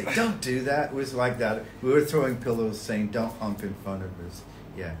pillow and say, "Don't do that." It was like that. We were throwing pillows saying, "Don't hump in front of us."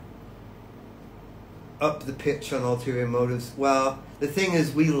 Yeah. Up the pitch on Ulterior Motives. Well, the thing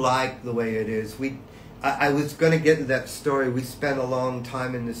is, we like the way it is. I was going to get into that story. We spent a long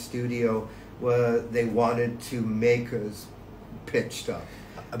time in the studio where they wanted to make us pitched up.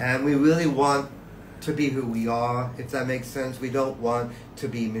 And we really want to be who we are, if that makes sense. We don't want to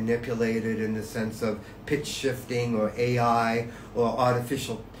be manipulated in the sense of pitch shifting or AI or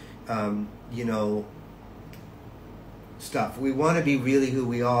artificial, stuff. We want to be really who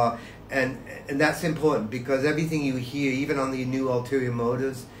we are. And that's important because everything you hear, even on the new Ulterior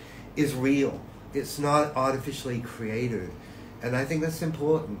Motives, is real. It's not artificially created. And I think that's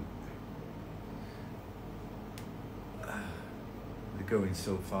important. They're going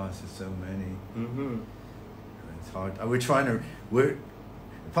so fast, there's so many. Mm-hmm. It's hard. It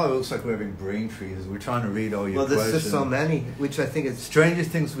probably looks like we're having brain freezes. We're trying to read all your questions. Well, there's just so many, which I think is... Strangest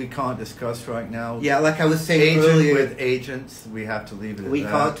things we can't discuss right now. Yeah, like I was saying earlier... with agents, we have to leave it at that. We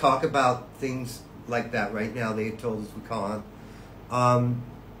can't talk about things like that right now. They told us we can't.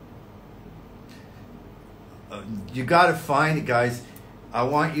 You got to find it, guys. I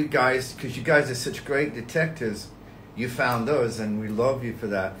want you guys, because you guys are such great detectives, you found those, and we love you for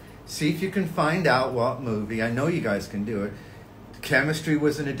that. See if you can find out what movie. I know you guys can do it. Chemistry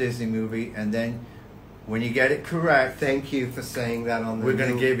was in a Disney movie, and then when you get it correct... Thank you for saying that on the we're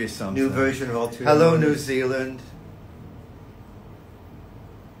going to give you something. New version of Ulterior Hello, Motives. New Zealand.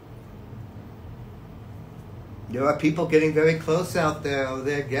 There are people getting very close out there. Oh,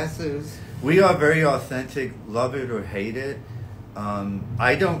 they're guessers. We are very authentic, love it or hate it.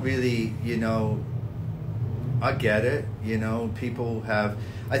 I don't really, I get it. People have,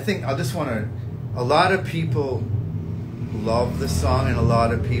 I think I just want to, a lot of people love the song, and a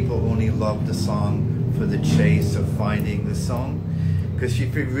lot of people only love the song for the chase of finding the song. Because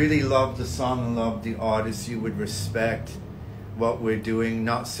if you really love the song and love the artist, you would respect what we're doing.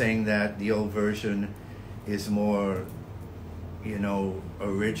 Not saying that the old version is more,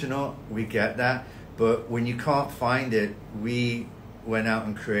 original. We get that. But when you can't find it, we went out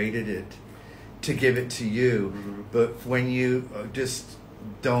and created it to give it to you. Mm-hmm. But when you just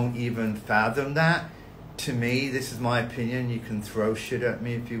don't even fathom that, to me, this is my opinion, you can throw shit at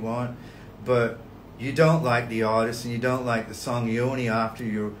me if you want, but you don't like the artist and you don't like the song, you're only after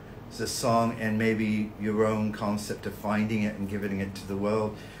the song and maybe your own concept of finding it and giving it to the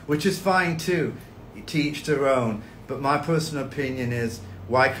world, which is fine too, to each their own. But my personal opinion is,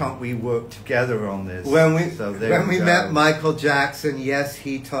 why can't we work together on this? When we met Michael Jackson, yes,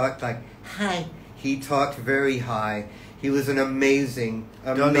 he talked like, hi. He talked very high. He was an amazing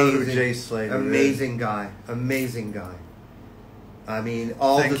guy. Amazing guy. I mean,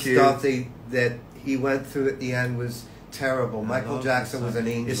 all the stuff that he went through at the end was terrible. Michael Jackson was an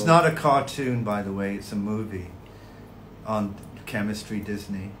angel. It's not a cartoon, by the way. It's a movie on Chemistry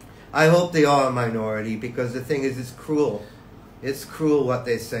Disney. I hope they are a minority, because the thing is, it's cruel. It's cruel what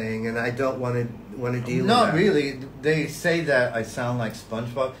they're saying, and I don't want to deal with that. Not really. They say that I sound like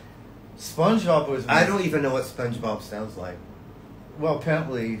SpongeBob. SpongeBob was... I don't even know what SpongeBob sounds like. Well,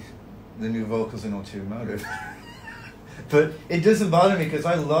 apparently the new vocals in Ulterior Motives. But it doesn't bother me because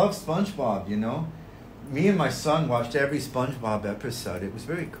I love SpongeBob, Me and my son watched every SpongeBob episode. It was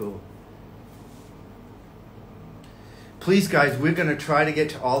very cool. Please, guys, we're going to try to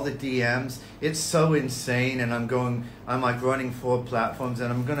get to all the DMs. It's so insane, and I'm like running 4 platforms,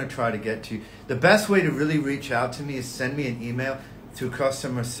 and I'm going to try to get to you. The best way to really reach out to me is send me an email through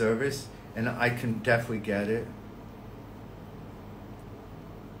customer service, and I can definitely get it.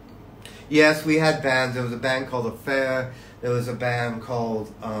 Yes, we had bands. There was a band called Affair. There was a band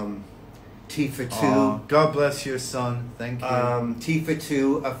called T for Two. Oh, God bless your son. Thank you. T for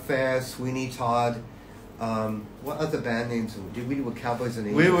Two, Affair, Sweeney Todd. What other band names did we do with Cowboys and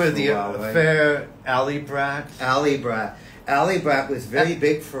Angels? We were the Affair, Alley Brat. Alley Brat. Alley Brat was very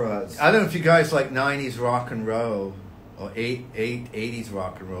big for us. I don't know if you guys like 90s rock and roll or 80s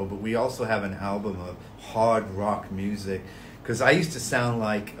rock and roll, but we also have an album of hard rock music. Because I used to sound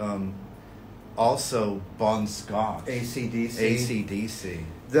like also Bon Scott. AC/DC.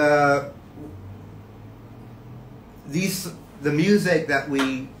 The music that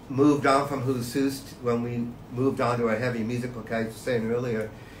we moved on from Who's when we moved on to a heavy musical, like I was saying earlier,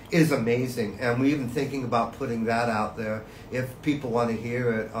 is amazing. And we're even thinking about putting that out there. If people want to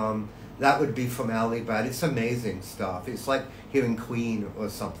hear it, that would be from Alley Brat. It's amazing stuff. It's like hearing Queen or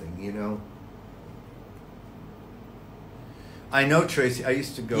something, I know, Tracy. I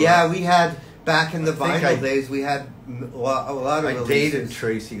used to go... Yeah, we had, back in the vinyl days, we had a lot of releases. I dated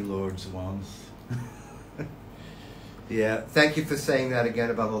Tracy Lords once. Yeah, thank you for saying that again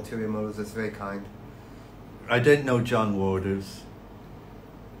about Ulterior Motives. That's very kind. I didn't know John Waters.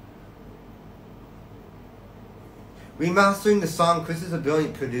 Remastering the song, Chris is a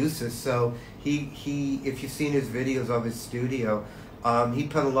brilliant producer, so he if you've seen his videos of his studio, he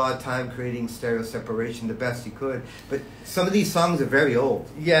put a lot of time creating stereo separation the best he could. But some of these songs are very old.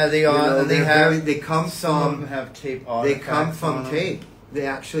 Yeah, they are. They come some from... of them have tape. They come from tape. They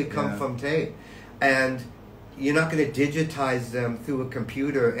actually come from tape. And you're not going to digitize them through a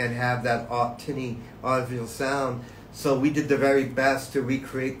computer and have that tinny audiovisual sound. So we did the very best to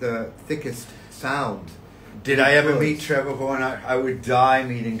recreate the thickest sound. Did I ever meet Trevor Horn? I would die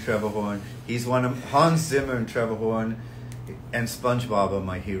meeting Trevor Horn. He's one of Hans Zimmer and Trevor Horn and SpongeBob are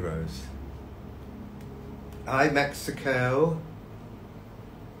my heroes. Hi, Mexico.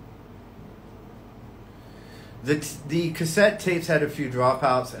 The cassette tapes had a few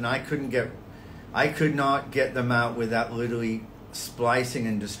dropouts, and I could not get them out without literally splicing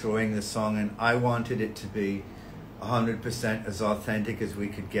and destroying the song, and I wanted it to be 100% as authentic as we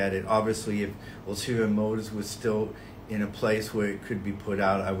could get it. Obviously, if Ulterior Motives was still in a place where it could be put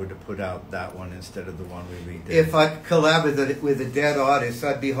out, I would have put out that one instead of the one we redid. If I collaborated with a dead artist,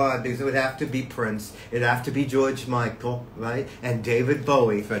 that'd be hard, because it would have to be Prince, it'd have to be George Michael, right, and David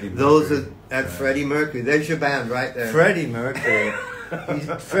Bowie. Freddie Mercury. Those are Freddie Mercury. There's your band right there. Freddie Mercury.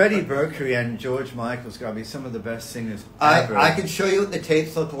 Freddie Mercury and George Michael's got to be some of the best singers ever. I can show you what the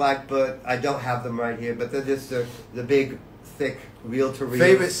tapes look like, but I don't have them right here. But they're just the big, thick, reel-to-reel.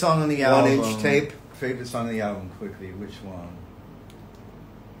 Favorite song on the album? 1-inch tape. favorite song on the album, quickly. Which one?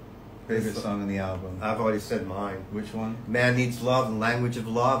 Favorite song on the album? I've already said mine. Which one? Man Needs Love and Language of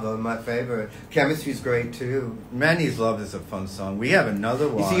Love are my favorite. Chemistry's great too. Man Needs Love is a fun song. We have another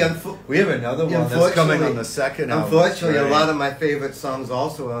one. You see, we have another one that's coming on the second album. Unfortunately, a lot of my favorite songs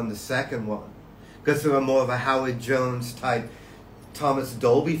also are on the second one. Because they're more of a Howard Jones type, Thomas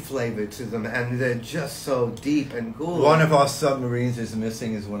Dolby flavor to them, and they're just so deep and cool. One of Our Submarines Is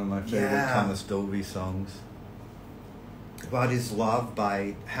Missing is one of my favorite Thomas Dolby songs. About His Love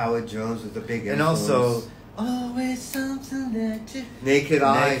by Howard Jones was a big influence. And also, Always Something That You... Naked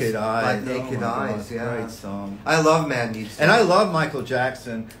Eyes. Naked Eyes. By Naked Eyes, God, yeah. Great song. I love Man Needs Love. And I love Michael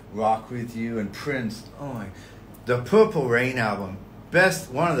Jackson, Rock With You, and Prince. Oh my... The Purple Rain album.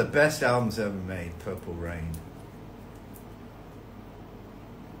 One of the best albums ever made, Purple Rain.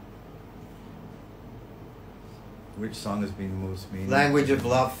 Which song has been most meaningful? Language of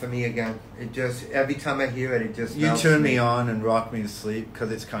Love for me again. It just, every time I hear it, it just You melts turn me on and rock me to sleep because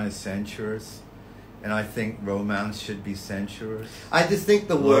it's kind of sensuous. And I think romance should be sensuous. I just think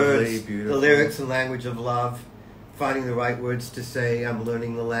the Lovely, words, beautiful. the lyrics and language of love, finding the right words to say, I'm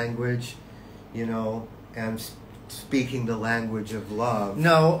learning the language, you know, and speaking the language of love.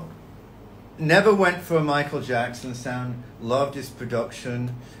 No, never went for a Michael Jackson sound. Loved his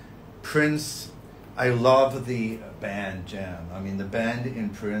production. Prince, I love the band Jam. I mean, the band in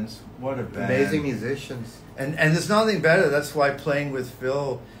Prince, what a band. Amazing musicians. And there's nothing better. That's why playing with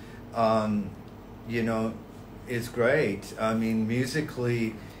Phil, you know, is great. I mean,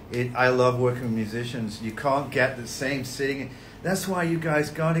 musically, I love working with musicians. You can't get the same sitting. That's why you guys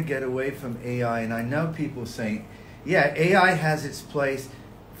got to get away from AI. And I know people saying, yeah, AI has its place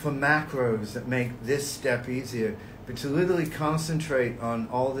for macros that make this step easier. But to literally concentrate on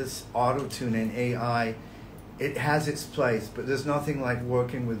all this auto-tune and AI, it has its place. But there's nothing like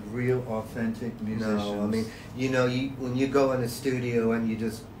working with real, authentic musicians. No, I mean, you know, when you go in a studio and you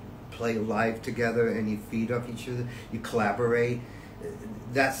just play live together and you feed off each other, you collaborate,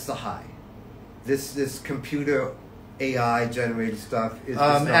 that's the high. This computer AI generated stuff is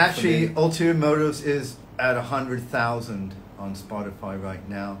not actually, for me. Ulterior Motives is at 100,000 on Spotify right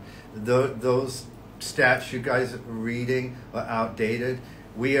now. Those stats you guys are reading are outdated.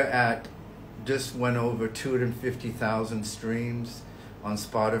 We are at, just went over 250,000 streams on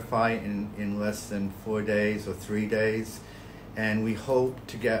Spotify in less than 4 days or 3 days. And we hope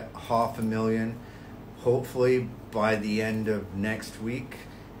to get 500,000, hopefully by the end of next week.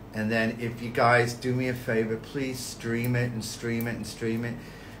 And then if you guys do me a favor, please stream it and stream it and stream it.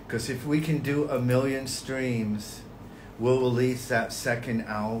 Because if we can do 1 million streams, we'll release that second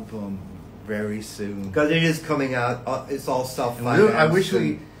album very soon. Because it is coming out, it's all self-financed. I wish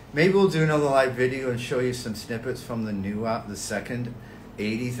maybe we'll do another live video and show you some snippets from the second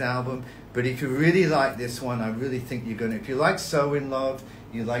 80s album. But if you really like this one, I really think you're going to, if you like So In Love,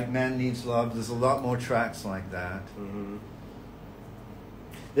 you like Man Needs Love, there's a lot more tracks like that. Mm-hmm.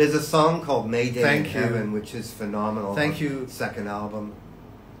 There's a song called Mayday in Heaven, which is phenomenal. Thank you. Second album.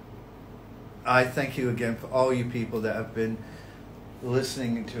 I thank you again for all you people that have been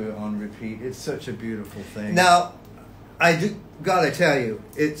listening to it on repeat. It's such a beautiful thing. Now, I gotta tell you,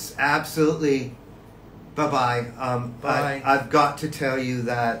 it's absolutely bye-bye. Bye. I've got to tell you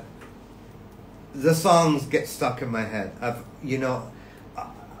that the songs get stuck in my head.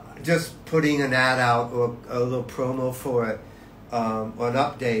 Just putting an ad out or a little promo for it, or an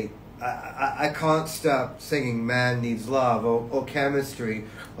update. I can't stop singing Man Needs Love or Chemistry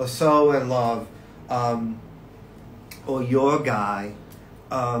or So In Love or Your Guy.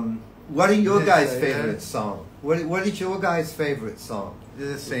 What are your guys' favorite song? What is your guys' favorite song?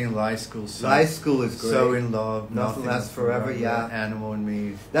 This is saying Lie School song. Lie School is great. So In Love. Nothing Lasts Forever, yeah. Animal and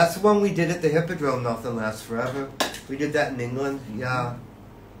Me. That's the one we did at the Hippodrome, Nothing Lasts Forever. We did that in England, yeah.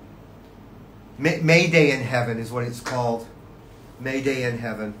 Mayday in Heaven is what it's called. Mayday in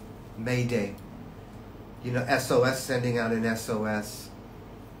Heaven. Mayday. You know, SOS, sending out an SOS.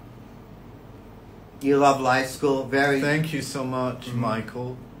 You love Lie School, very... Thank you so much,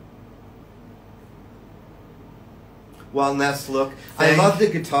 Michael. Wellness look. I love the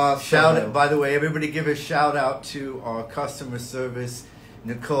guitar solo. By the way, everybody give a shout out to our customer service,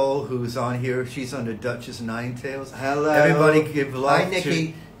 Nicole, who's on here. She's under Duchess Nine Tails. Hello. Everybody give love Hi,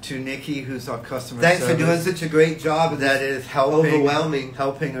 Nikki. to Nikki, who's our customer Thanks service. for doing such a great job. That is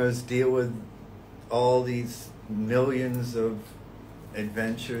helping us deal with all these millions of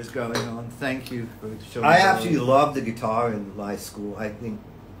adventures going on. Thank you for showing I love. actually love the guitar in Lie School. I think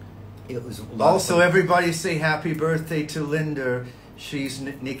it was also, everybody say happy birthday to Linda. She's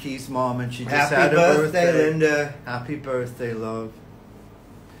Nikki's mom, and she just had a birthday. Linda. Happy birthday, love.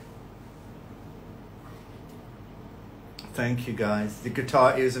 Thank you, guys. The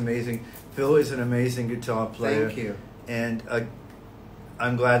guitar is amazing. Phil is an amazing guitar player. Thank you. And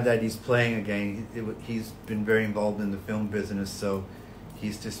I'm glad that he's playing again. He's been very involved in the film business, so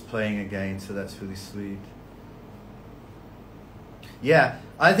he's just playing again, so that's really sweet. Yeah,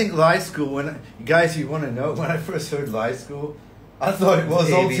 I think Lie School, you guys, you want to know, when I first heard Lie School, I thought it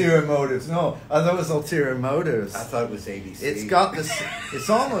was Ulterior Motives. No, I thought it was Ulterior Motives. I thought it was ABC. It's got this, it's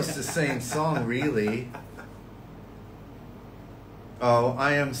almost the same song, really. Oh,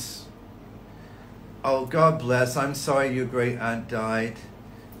 oh, God bless. I'm sorry your great aunt died.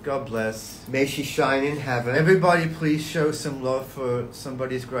 God bless. May she shine in heaven. Everybody, please show some love for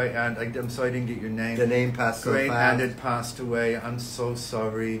somebody's great aunt. I'm sorry I didn't get your name. The name passed so fast. Great aunt had passed away. I'm so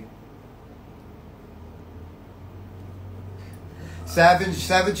sorry.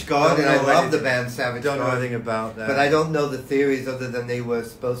 Savage Garden. I love the band Savage Garden. Don't know anything about that. But I don't know the theories other than they were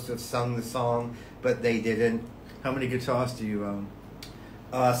supposed to have sung the song, but they didn't. How many guitars do you own?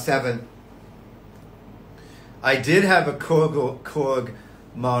 7. I did have a Korg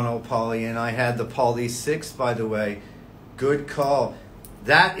mono poly, and I had the Poly 6, by the way. Good call.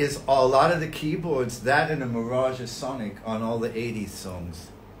 That is a lot of the keyboards, that and a Mirage Sonic on all the 80s songs.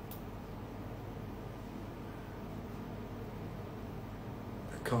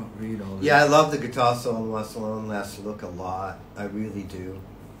 I can't read all this. Yeah, I love the guitar solo Once Alone, Last Look a lot. I really do.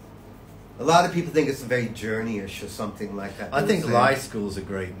 A lot of people think it's very Journey-ish or something like that. I think Lie School's a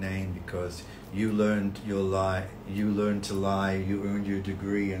great name because you learned to lie, you earned your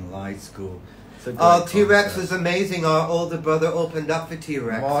degree in Lie School. Oh, T-Rex was amazing. Our older brother opened up for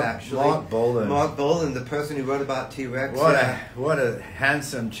T-Rex, actually. Mark Bolan. Mark Bolan, the person who wrote about T-Rex. What a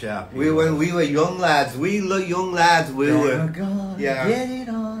handsome chap. We were young lads. We were young lads. We were. Yeah. Get it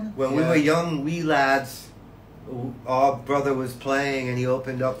on. When we were young, wee lads, our brother was playing, and he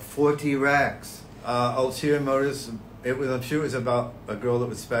opened up for T-Rex. Ulterior Motives. I'm sure it was about a girl that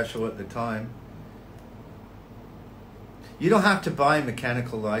was special at the time. You don't have to buy a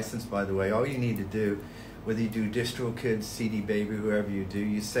mechanical license, by the way. All you need to do, whether you do DistroKid, CD Baby, whoever you do,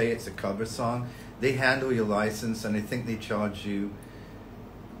 you say it's a cover song. They handle your license, and I think they charge you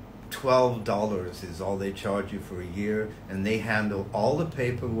 $12 is all they charge you for a year, and they handle all the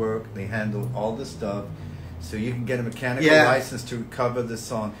paperwork. They handle all the stuff, so you can get a mechanical license to cover the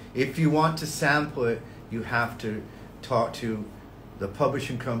song. If you want to sample it, you have to talk to the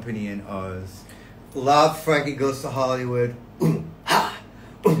publishing company in Oz. Love Frankie Goes to Hollywood. You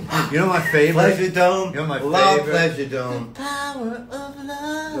know my favorite? Pleasure Dome. You know my Love favorite? Pleasure Dome. The Power of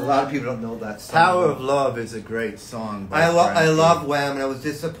Love. A lot of people don't know that song. Power of Love is a great song. By I love Wham, and I was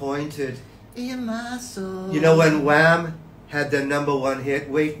disappointed. In my soul. You know when Wham had their #1 hit,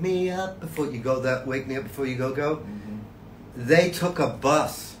 "Wake Me Up Before You Go," "Wake Me Up Before You Go Go," they took a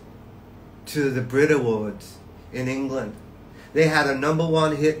bus to the Brit Awards in England. They had a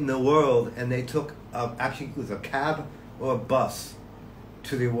 #1 hit in the world, and they took actually it was a cab or a bus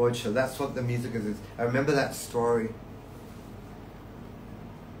to the award show. That's what the music is. I remember that story.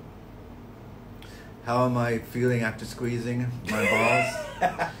 How am I feeling after squeezing my balls?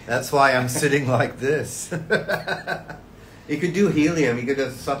 That's why I'm sitting like this. You could do helium. You could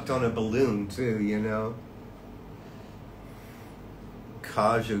have sucked on a balloon too, you know.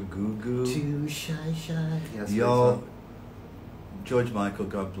 Kaja Gugu. Too shy. Yes, Yo, George Michael,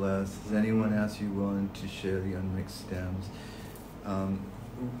 God bless. Does anyone else you want to share the unmixed stems?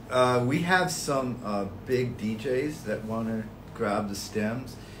 We have some big DJs that want to grab the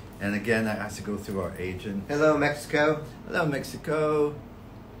stems. And again, that has to go through our agent. Hello, Mexico. Hello, Mexico.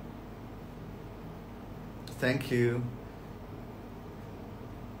 Thank you.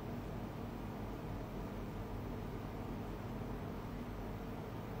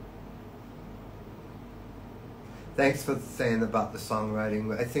 Thanks for saying about the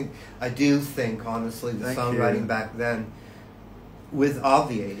songwriting. I do think, honestly, the songwriting back then, with all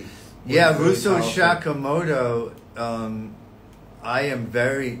the 80s. Yeah, Russo Sakamoto. I am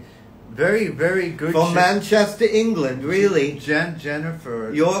very, very, very good. From Manchester, England, really.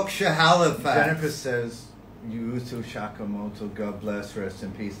 Jennifer. Yorkshire, Halifax. Jennifer says, Russo Sakamoto, God bless, rest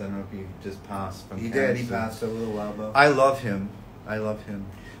in peace. I don't know if he just passed from cancer. He did, he passed a little while ago. I love him.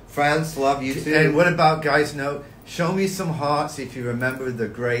 France, love you too. And what about, guys, show me some hearts if you remember the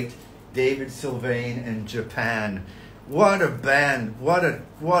great David Sylvain in Japan. What a band, what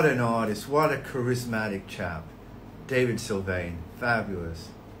an artist, what a charismatic chap. David Sylvain, fabulous.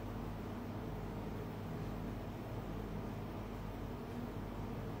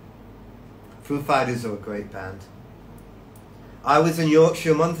 Foo Fighters are a great band. I was in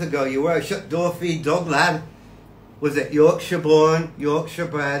Yorkshire a month ago. You were a shut door feed dog lad. Was it Yorkshire born, Yorkshire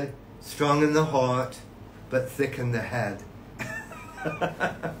bred, strong in the heart, but thick in the head.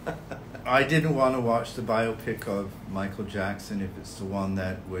 I didn't want to watch the biopic of Michael Jackson if it's the one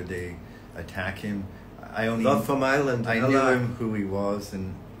where they attack him. Love from Ireland. I knew him, who he was,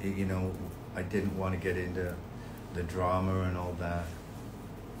 and I didn't want to get into the drama and all that.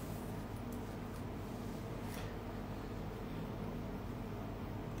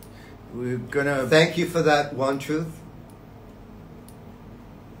 We're gonna thank you for that one truth.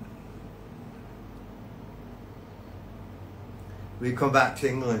 We come back to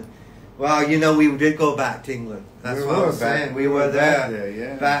England. Well, we did go back to England. That's what I'm saying. We were there,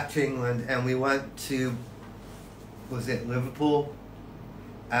 yeah. Back to England, and we went to, was it Liverpool?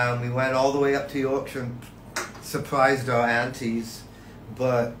 And we went all the way up to Yorkshire and surprised our aunties.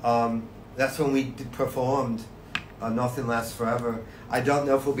 But that's when we performed Nothing Lasts Forever. I don't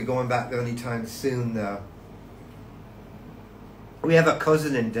know if we'll be going back there anytime soon, though. We have a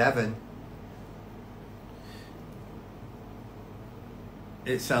cousin in Devon.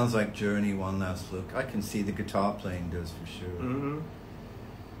 It sounds like Journey, One Last Look. I can see the guitar playing does for sure. Mm-hmm.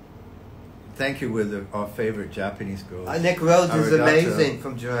 Thank you with our favorite Japanese girls. Nick Rhodes is amazing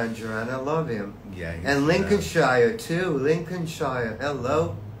from Duran Duran. I love him. Yeah. And Lincolnshire, too. Lincolnshire.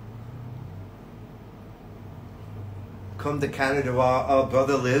 Hello. Come to Canada. Our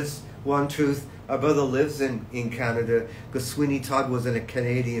brother lives. One truth. Our brother lives in Canada because Sweeney Todd was in a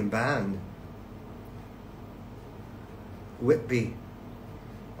Canadian band. Whitby.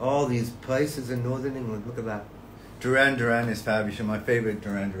 All these places in Northern England. Look at that. Duran Duran is fabulous. My favorite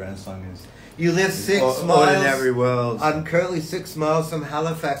Duran Duran song is You live 6 miles. Ordinary World. I'm currently 6 miles from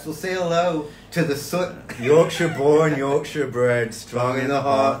Halifax. We'll say hello to the soot. Yorkshire born, Yorkshire bred, strong in the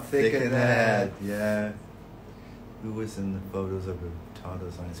heart, thick in the head. Yeah. Who was in the photos of the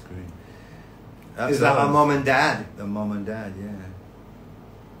Toddlers on screen? Is that our mom and dad? The mom and dad, yeah.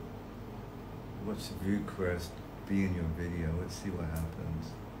 What's the view quest? Be in your video. Let's see what happens.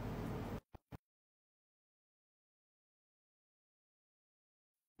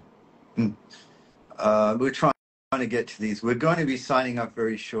 We're trying to get to these. We're going to be signing up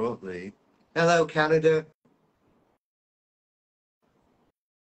very shortly. Hello, Canada.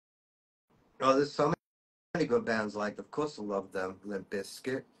 Oh, there's so many good bands of course I love them. Limp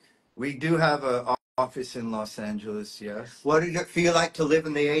Bizkit. We do have an office in Los Angeles, yes. What did it feel like to live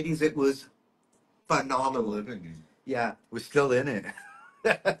in the 80s? It was phenomenal. Living. Yeah. We're still in it.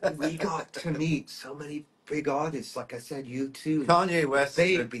 We got to meet so many big artists, like I said, U2. Kanye West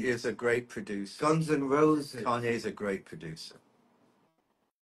is a great producer. Guns N' Roses. Kanye's a great producer.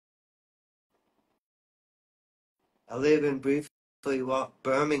 I live in briefly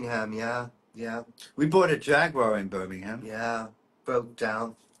Birmingham, yeah. We bought a Jaguar in Birmingham. Yeah, broke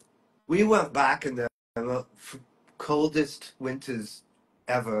down. We went back in the coldest winters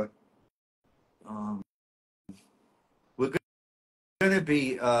ever. We're going to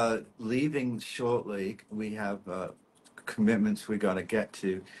be leaving shortly. We have commitments we got to get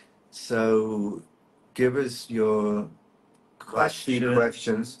to. So give us your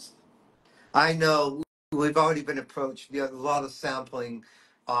questions. I know we've already been approached. There's a lot of sampling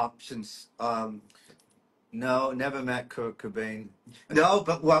options. No, never met Kurt Cobain. No,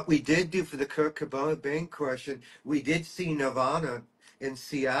 but what we did do for the Kurt Cobain question, we did see Nirvana in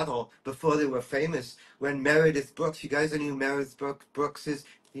Seattle before they were famous. When Meredith Brooks, you guys know who Meredith Brooks is?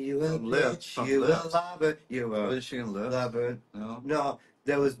 You a bitch, you a lover, you a lover. No,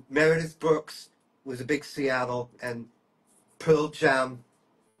 there was Meredith Brooks was a big Seattle, and Pearl Jam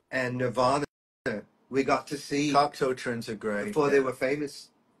and Nirvana. We got to see Coxotrons are great before they were famous.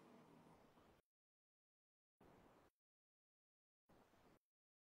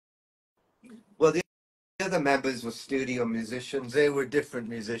 Well, the other members were studio musicians. They were different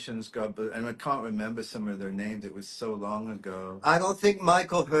musicians, and I can't remember some of their names. It was so long ago. I don't think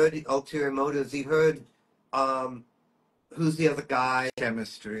Michael heard Ulterior Motives. He heard, who's the other guy?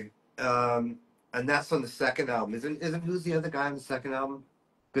 Chemistry. And that's on the second album. Isn't who's the other guy on the second album?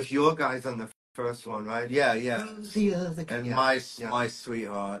 Because your guy's on the first one, right? Yeah. Who's the other guy? And my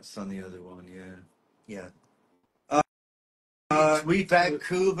Sweetheart's on the other one, yeah. We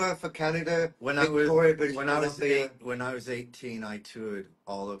Vancouver for Canada. When I was 18, I toured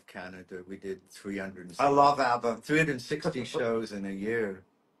all of Canada. We did 360. I love ABBA. 360 shows in a year.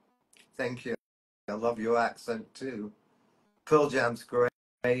 Thank you. I love your accent too. Pearl Jam's great.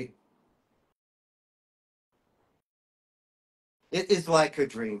 It is like a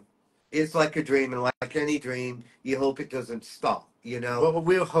dream. It's like a dream, and like any dream, you hope it doesn't stop. Well,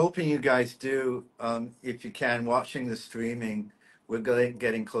 we're hoping you guys do, if you can, watching the streaming. We're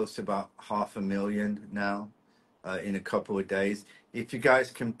getting close to about 500,000 now in a couple of days. If you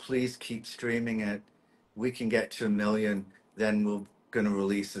guys can please keep streaming it, we can get to 1 million, then we're going to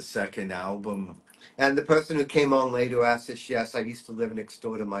release a second album. And the person who came on later asked us, yes, I used to live next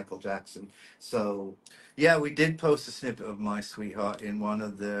door to Michael Jackson. So, yeah, we did post a snippet of My Sweetheart in one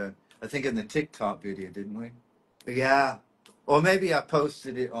of the, I think in the TikTok video, didn't we? yeah. Or maybe I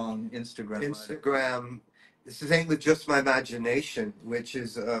posted it on Instagram. Instagram. This is Ain't With Just My Imagination, which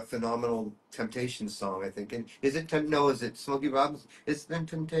is a phenomenal Temptations song, I think. And is it, no, is it Smokey Robinson? Is it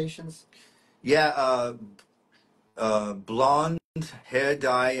Temptations? Yeah, blonde, hair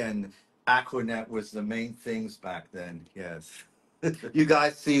dye, and Aquanet was the main things back then, yes. You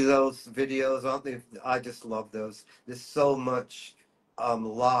guys see those videos, aren't they? I just love those. There's so much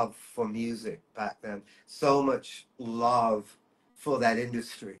love for music back then. So much love for that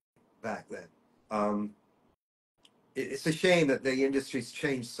industry back then. It's a shame that the industry's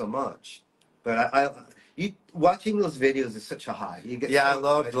changed so much. But you watching those videos is such a high. You get Yeah, I so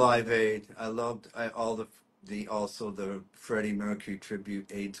loved excited. Live Aid. I loved all the also the Freddie Mercury tribute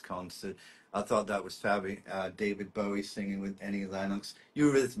AIDS concert. I thought that was fabulous. David Bowie singing with Annie Lennox.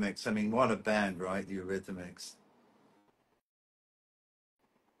 Eurythmics. I mean, what a band, right? The Eurythmics.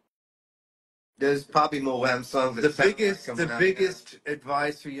 There's probably more Wham songs. The biggest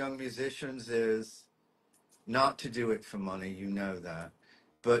advice for young musicians is not to do it for money. You know that,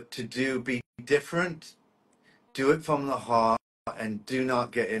 but be different. Do it from the heart. And do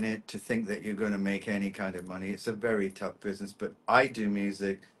not get in it to think that you're going to make any kind of money. It's a very tough business, but I do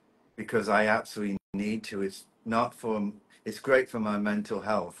music because I absolutely need to. It's great for my mental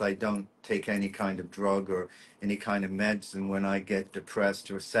health. I don't take any kind of drug or any kind of meds. And when I get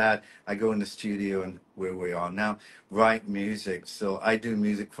depressed or sad, I go in the studio and where we are now, write music. So I do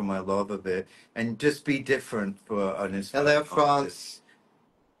music for my love of it and just be different for an inspiration. Hello, France.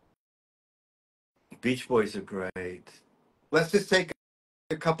 Beach Boys are great. Let's just take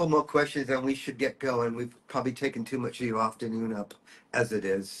a couple more questions and we should get going. We've probably taken too much of your afternoon up as it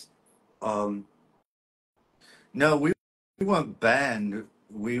is. No, we weren't banned.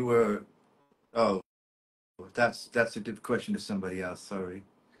 We were. Oh, that's a different question to somebody else. Sorry.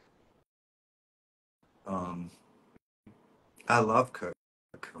 I love Kurt.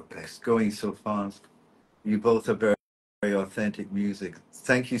 It's going so fast. You both are very, very authentic music.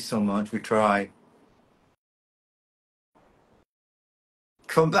 Thank you so much. We try.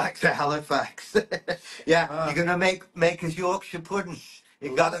 Come back to Halifax. Yeah, you're gonna make us Yorkshire pudding.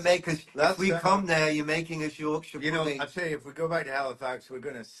 You gotta make us. If we come there, you're making us Yorkshire pudding. You know, I tell you, if we go back to Halifax, we're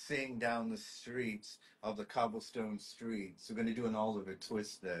gonna sing down the streets of the cobblestone streets. We're gonna do an Oliver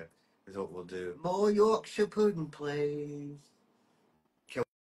Twist there. Is what we'll do. More Yorkshire pudding, please. Can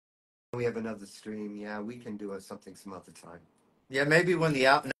we have another stream? Yeah, we can do something some other time. Yeah, maybe when the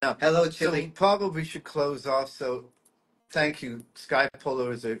out now. Hello, Chili. So probably should close off. So thank you. Sky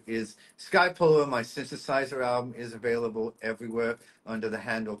Polo is Sky Polo. My synthesizer album is available everywhere under the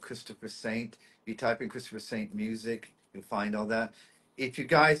handle Christopher Saint. If you type in Christopher Saint music, you'll find all that. If you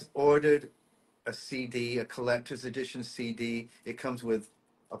guys ordered a CD, a collector's edition CD, it comes with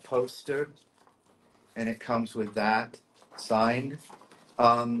a poster, and it comes with that signed.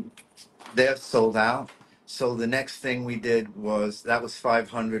 They're sold out. So the next thing we did was that was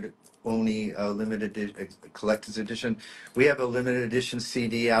 500 only limited collector's edition. We have a limited edition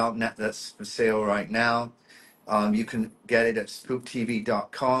CD out that's for sale right now. You can get it at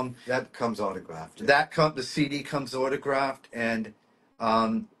spooktv.com. That comes autographed. The CD comes autographed, and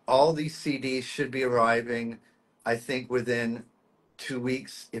all these CDs should be arriving, I think, within 2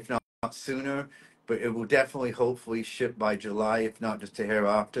 weeks, if not sooner. But it will definitely, hopefully, ship by July, if not just a hair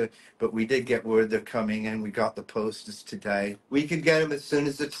after. But we did get word they're coming, and we got the posters today. We could get them as soon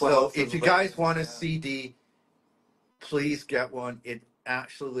as the 12th. So if you guys want a CD, please get one. It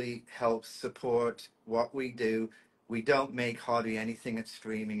actually helps support what we do. We don't make hardly anything at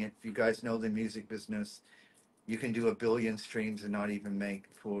streaming. If you guys know the music business, you can do 1 billion streams and not even make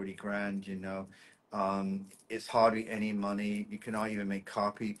 40 grand, you know. It's hardly any money. You cannot even make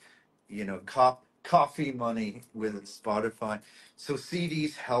coffee money with Spotify. So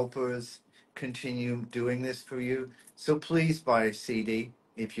CDs help us continue doing this for you. So please buy a CD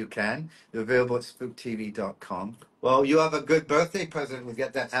if you can. They're available at spooktv.com. Well, you have a good birthday present. We'll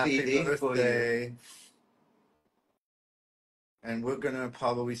get that Happy CD birthday. for you. And we're going to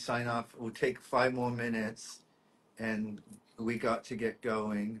probably sign off. We'll take 5 more minutes, and we got to get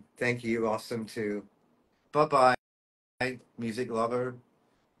going. Thank you. You're awesome, too. Bye-bye, music lover.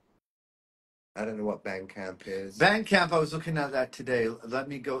 I don't know what Bandcamp is. Bandcamp, I was looking at that today. Let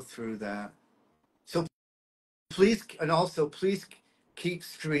me go through that. So please keep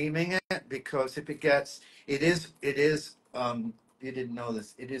streaming it, because if it is you didn't know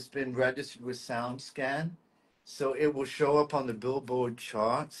this. It has been registered with SoundScan, so it will show up on the Billboard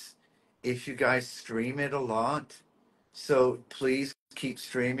charts if you guys stream it a lot. So please keep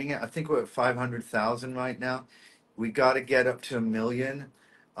streaming it. I think we're at 500,000 right now. We got to get up to 1 million,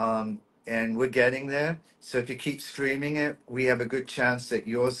 and we're getting there. So if you keep streaming it, we have a good chance that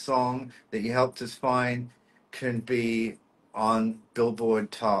your song that you helped us find can be on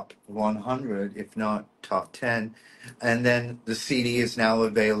Billboard Top 100, if not Top 10. And then the CD is now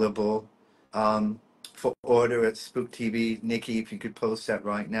available for order at Spook TV. Nikki, if you could post that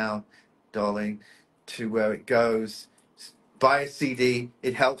right now, darling, to where it goes. Buy a CD.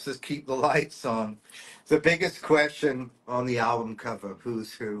 It helps us keep the lights on. The biggest question on the album cover,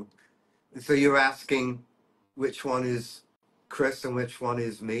 who's who? So you're asking which one is Chris and which one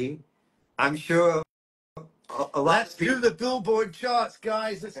is me? I'm sure a lot Let's of do people, the Billboard charts,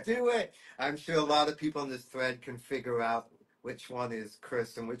 guys. Let's do it. I'm sure a lot of people on this thread can figure out which one is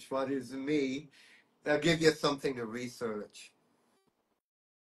Chris and which one is me. They'll give you something to research.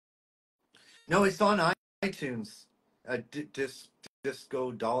 No, it's on iTunes.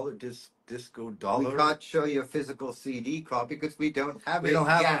 Disco dollar, disco We dollar. can't show you a physical CD copy because we don't have We it don't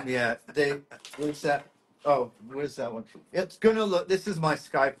have yet. them yet. They, where's that? Oh, where's that one? It's gonna look. This is my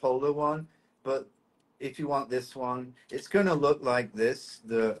Sky Polar one, but if you want this one, it's gonna look like this.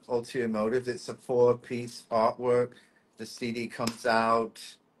 The Ulterior Motives. It's a 4-piece artwork. The CD comes out,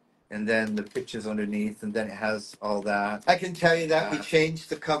 and then the pictures underneath, and then it has all that. I can tell you that we changed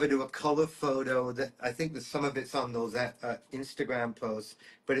the cover to a color photo. That I think that some of it's on those Instagram posts,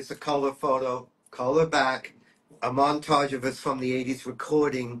 but it's a color photo, color back, a montage of us from the '80s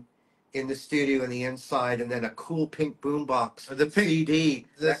recording in the studio and the inside, and then a cool pink boombox The pink CD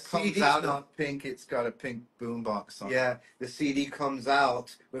The that comes CD's out. not pink. It's got a pink boombox on it. Yeah, the CD comes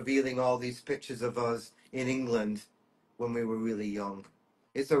out revealing all these pictures of us in England when we were really young.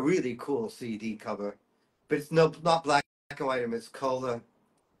 It's a really cool CD cover, but it's not black and white. It's color.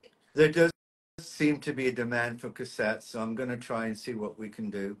 There does seem to be a demand for cassettes, so I'm going to try and see what we can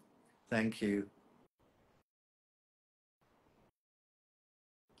do. Thank you.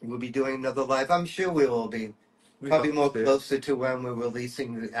 We'll be doing another live. I'm sure we will be. We Probably hope more to. closer to when we're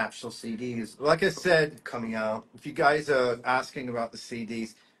releasing the actual CDs Like I said, coming out. if you guys are asking about the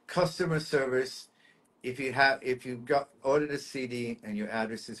CDs, customer service. If you got ordered a CD and your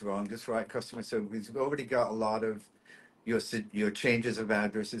address is wrong, just write customer service. We've already got a lot of your changes of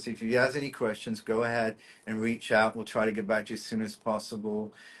addresses. If you have any questions, go ahead and reach out. We'll try to get back to you as soon as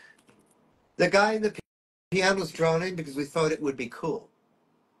possible. The guy in the piano's drawn in because we thought it would be cool.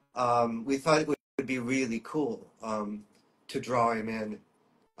 We thought it would be really cool to draw him in.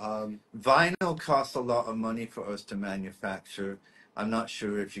 Vinyl costs a lot of money for us to manufacture. I'm not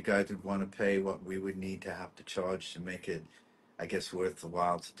sure if you guys would want to pay what we would need to have to charge to make it, I guess, worth the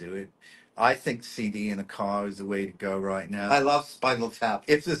while to do it. I think CD in a car is the way to go right now. I love Spinal Tap.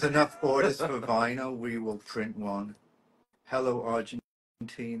 If there's enough orders for vinyl, we will print one. Hello,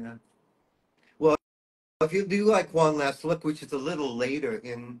 Argentina. Well, if you do like One Last Look, which is a little later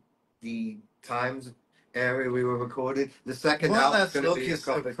in the times area we were recorded, the second One album's Last going to Look be a is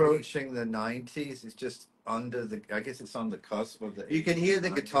couple of approaching the 90s. It's just under the, I guess it's on the cusp of the. You can hear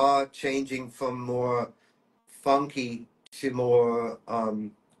the 80s. guitar changing from more funky to more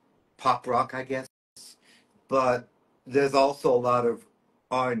pop rock, I guess. But there's also a lot of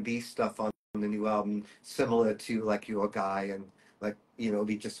R&B stuff on the new album, similar to like Your Guy and like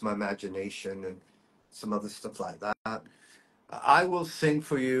Be Just My Imagination and some other stuff like that. I will sing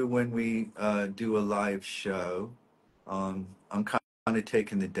for you when we do a live show. I'm kind of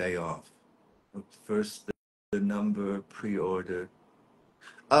taking the day off. First, the number pre-order.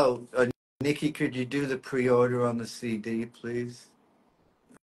 Oh, Nikki, could you do the pre-order on the CD, please?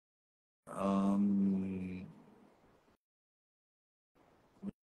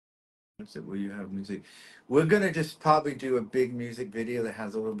 What's it where you have music? We're gonna just probably do a big music video that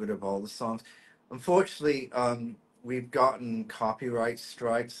has a little bit of all the songs. Unfortunately, we've gotten copyright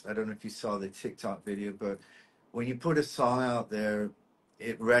strikes. I don't know if you saw the TikTok video, but when you put a song out there,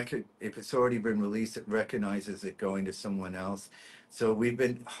 if it's already been released, it recognizes it going to someone else. So we've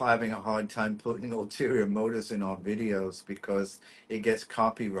been having a hard time putting ulterior motives in our videos because it gets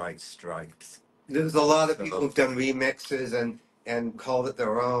copyright strikes. There's a lot of So- people who've done remixes and called it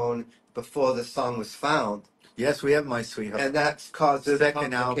their own before the song was found. Yes, we have My Sweetheart. And that's caused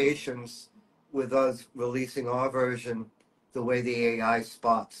Second complications with us releasing our version the way the AI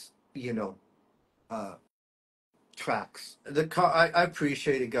spots, tracks. I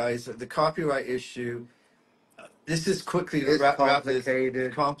appreciate it, guys. The copyright issue. This is quickly It's wrap this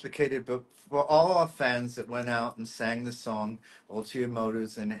complicated. complicated, but for all our fans that went out and sang the song Ulterior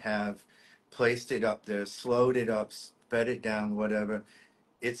Motives and have placed it up there, slowed it up, sped it down, whatever.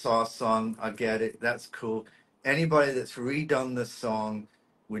 It's our song. I get it. That's cool. Anybody that's redone the song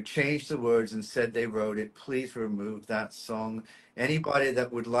would change the words and said they wrote it, please remove that song. Anybody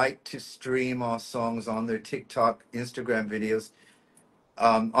that would like to stream our songs on their TikTok, Instagram videos,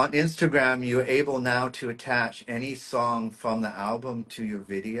 on Instagram, you're able now to attach any song from the album to your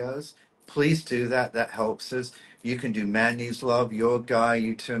videos. Please do that. That helps us. You can do Man Needs Love, Your Guy,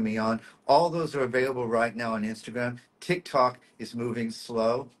 You Turn Me On. All those are available right now on Instagram. TikTok is moving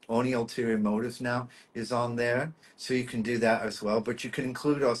slow. Only Ulterior Motives now is on there. So you can do that as well. But you can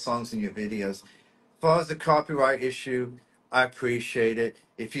include our songs in your videos. As far as the copyright issue, I appreciate it.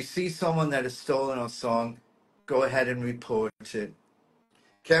 If you see someone that has stolen our song, go ahead and report it.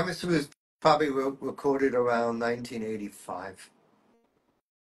 Chemistry was probably recorded around 1985.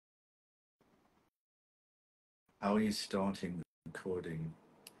 How are you starting the recording?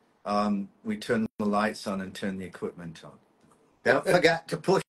 We turn the lights on and turn the equipment on. Don't forget to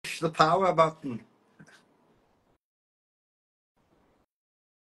push the power button.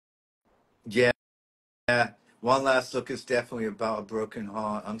 Yeah, One Last Look is definitely about a broken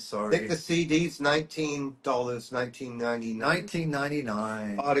heart. I'm I sorry. think the CD's $19, $19.99.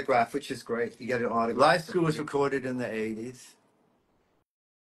 1999. Autograph, which is great. You get an autograph. Live School was recorded in the 80s.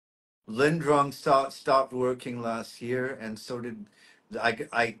 Lindrum stopped working last year, and so did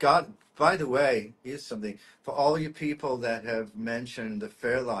I got. By the way, here's something for all you people that have mentioned the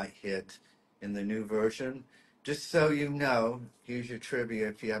Fairlight hit in the new version. Just so you know, here's your trivia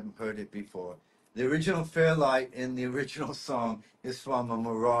if you haven't heard it before. The original Fairlight in the original song is from a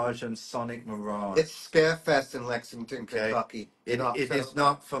Mirage and Sonic Mirage. It's Scarefest in Lexington, Okay. Kentucky. It is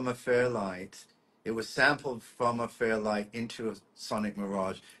not from a Fairlight. It was sampled from a Fairlight into a Sonic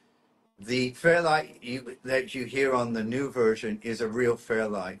Mirage. The Fairlight that you hear on the new version is a real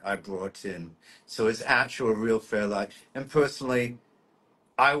Fairlight I brought in. So it's actual real Fairlight. And personally,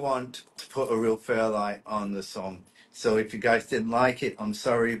 I want to put a real Fairlight on the song. So if you guys didn't like it, I'm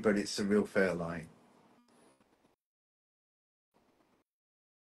sorry, but it's a real Fairlight.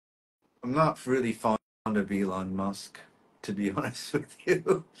 I'm not really fond of Elon Musk, to be honest with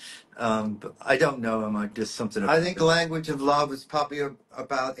you. But I don't know him. I just something. I think Language of Love is probably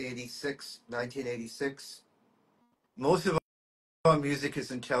about 1986. Most of our music is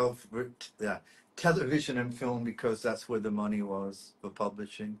in television and film because that's where the money was for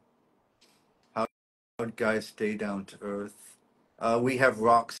publishing. How would guys stay down to earth? We have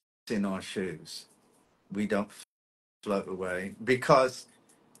rocks in our shoes. We don't float away because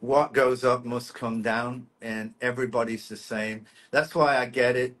what goes up must come down, and everybody's the same. That's why I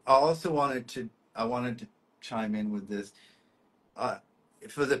get it. I wanted to chime in with this.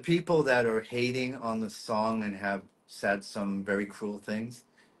 For the people that are hating on the song and have said some very cruel things,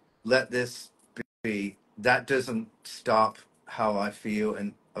 let this be. That doesn't stop how I feel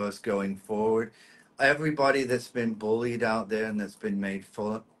and us going forward. Everybody that's been bullied out there and that's been made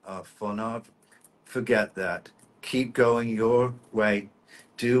fun of, forget that. Keep going your way.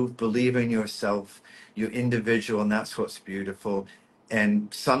 Do believe in yourself. You're individual, and that's what's beautiful.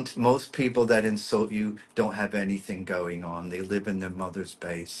 And most people that insult you don't have anything going on. They live in their mother's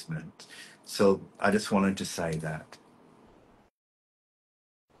basement. So I just wanted to say that.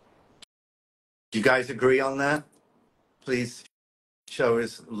 Do you guys agree on that? Please show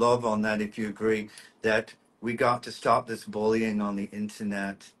us love on that if you agree that we got to stop this bullying on the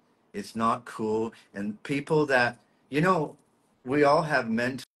internet. It's not cool. And people that, we all have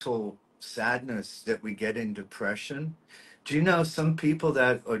mental sadness that we get in depression. Do you know some people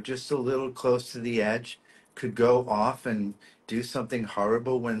that are just a little close to the edge could go off and do something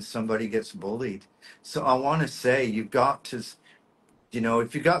horrible when somebody gets bullied? So I want to say you've got to,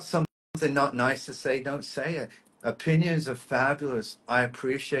 if you got something not nice to say, don't say it. Opinions are fabulous. I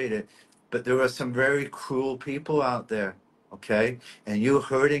appreciate it. But there are some very cruel people out there, okay? And you're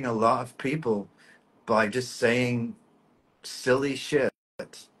hurting a lot of people by just saying silly shit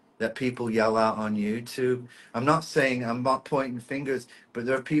that people yell out on YouTube. I'm not pointing fingers, but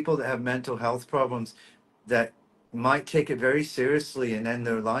there are people that have mental health problems that might take it very seriously and end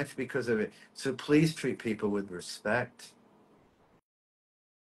their life because of it. So please treat people with respect.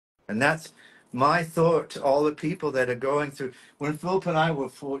 And that's my thought to all the people that are going through. When Philip and I were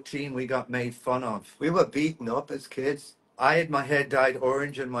 14, we got made fun of. We were beaten up as kids. I had my head dyed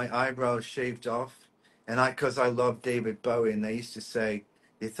orange and my eyebrows shaved off. And because I loved David Bowie, and they used to say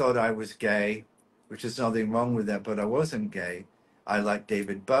they thought I was gay, which is nothing wrong with that, but I wasn't gay. I liked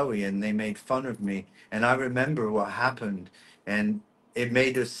David Bowie, and they made fun of me. And I remember what happened. And it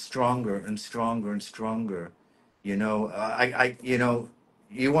made us stronger and stronger and stronger. You want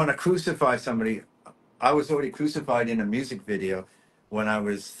to crucify somebody. I was already crucified in a music video when I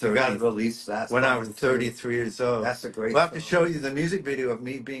was You got 30. to release that. When I was song, too. 33 years old. That's a great. We'll have to song. show you the music video of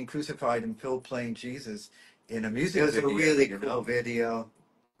me being crucified and Phil playing Jesus in a music It was video. a really cool video.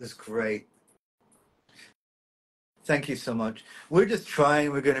 It was great. Thank you so much. We're just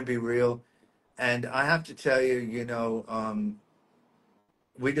trying. We're going to be real. And I have to tell you,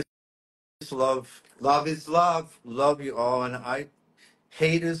 we just love is love. love you all. And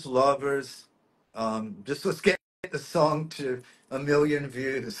haters, lovers, just let's get the song to 1 million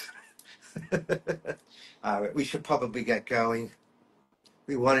views. All right, we should probably get going.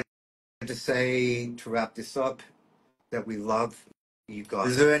 We wanted to say, to wrap this up, that we love you guys.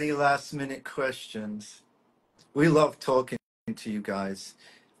 Is there any last minute questions? We love talking to you guys,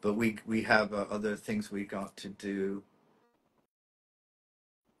 but we have other things we got to do.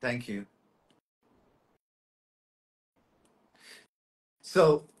 Thank you.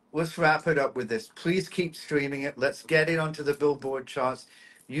 So let's wrap it up with this. Please keep streaming it. Let's get it onto the Billboard charts.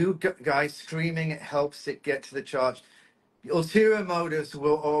 You guys streaming it helps it get to the charts. Ulterior Motives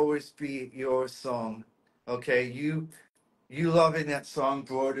will always be your song. Okay, you loving that song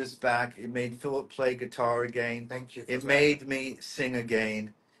brought us back. It made Philip play guitar again. Thank you. It made me sing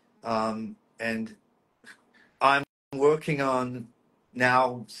again. And I'm working on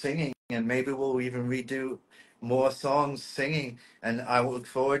now singing, and maybe we'll even redo more songs singing, and I look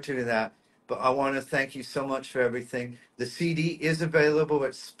forward to that. But I want to thank you so much for everything. The CD is available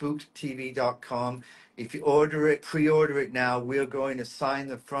at spookedtv.com. If you order it, pre-order it now, we're going to sign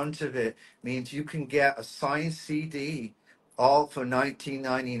the front of it. Means you can get a signed CD, all for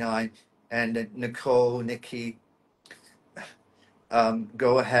 $19.99. And Nikki,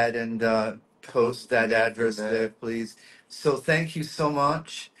 go ahead and post that address there, please. So thank you so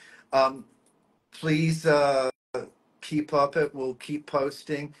much. Please keep up it. We'll keep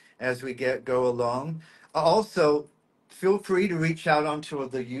posting as we go along. Also, feel free to reach out onto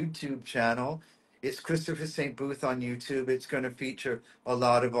the YouTube channel. It's Christopher St. Booth on YouTube. It's going to feature a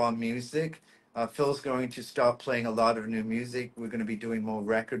lot of our music. Phil's going to start playing a lot of new music. We're going to be doing more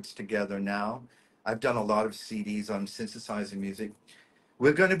records together now. I've done a lot of CDs on synthesizer music.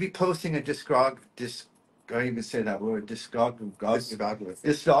 We're going to be posting a can't even say that word, discography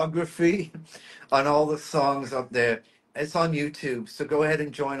on all the songs up there. It's on YouTube, so go ahead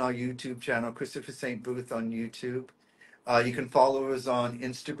and join our YouTube channel, Christopher St. Booth on YouTube. You can follow us on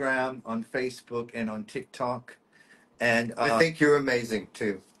Instagram, on Facebook, and on TikTok. And I think you're amazing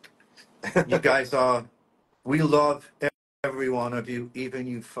too. you guys are. We love every one of you, even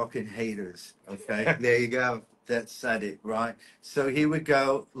you fucking haters. Okay. There you go. That said it, right? So here we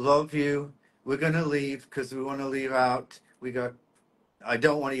go. Love you. We're going to leave because we want to leave out. I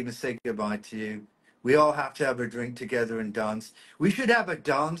don't want to even say goodbye to you. We all have to have a drink together and dance. We should have a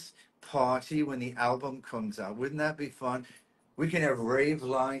dance party when the album comes out. Wouldn't that be fun? We can have rave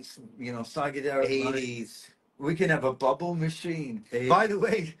lights, psychedelic lights. 80s. We can have a bubble machine. 80s. By the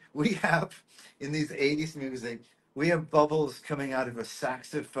way, we have in these 80s music, we have bubbles coming out of a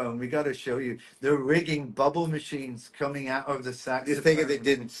saxophone. We got to show you. They're rigging bubble machines coming out of the saxophone. You think if it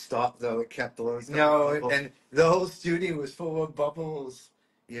didn't stop though, it kept blowing. No, and the whole studio was full of bubbles.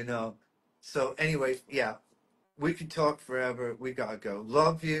 So anyway, yeah, we could talk forever. We got to go.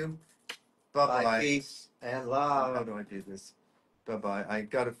 Love you. Bye-bye. Bye, peace and love. How do I do this? Bye-bye. I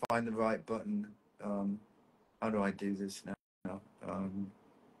got to find the right button. How do I do this now? I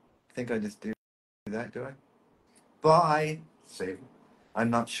think I just do that, do I? Bye. Save. I'm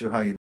not sure how you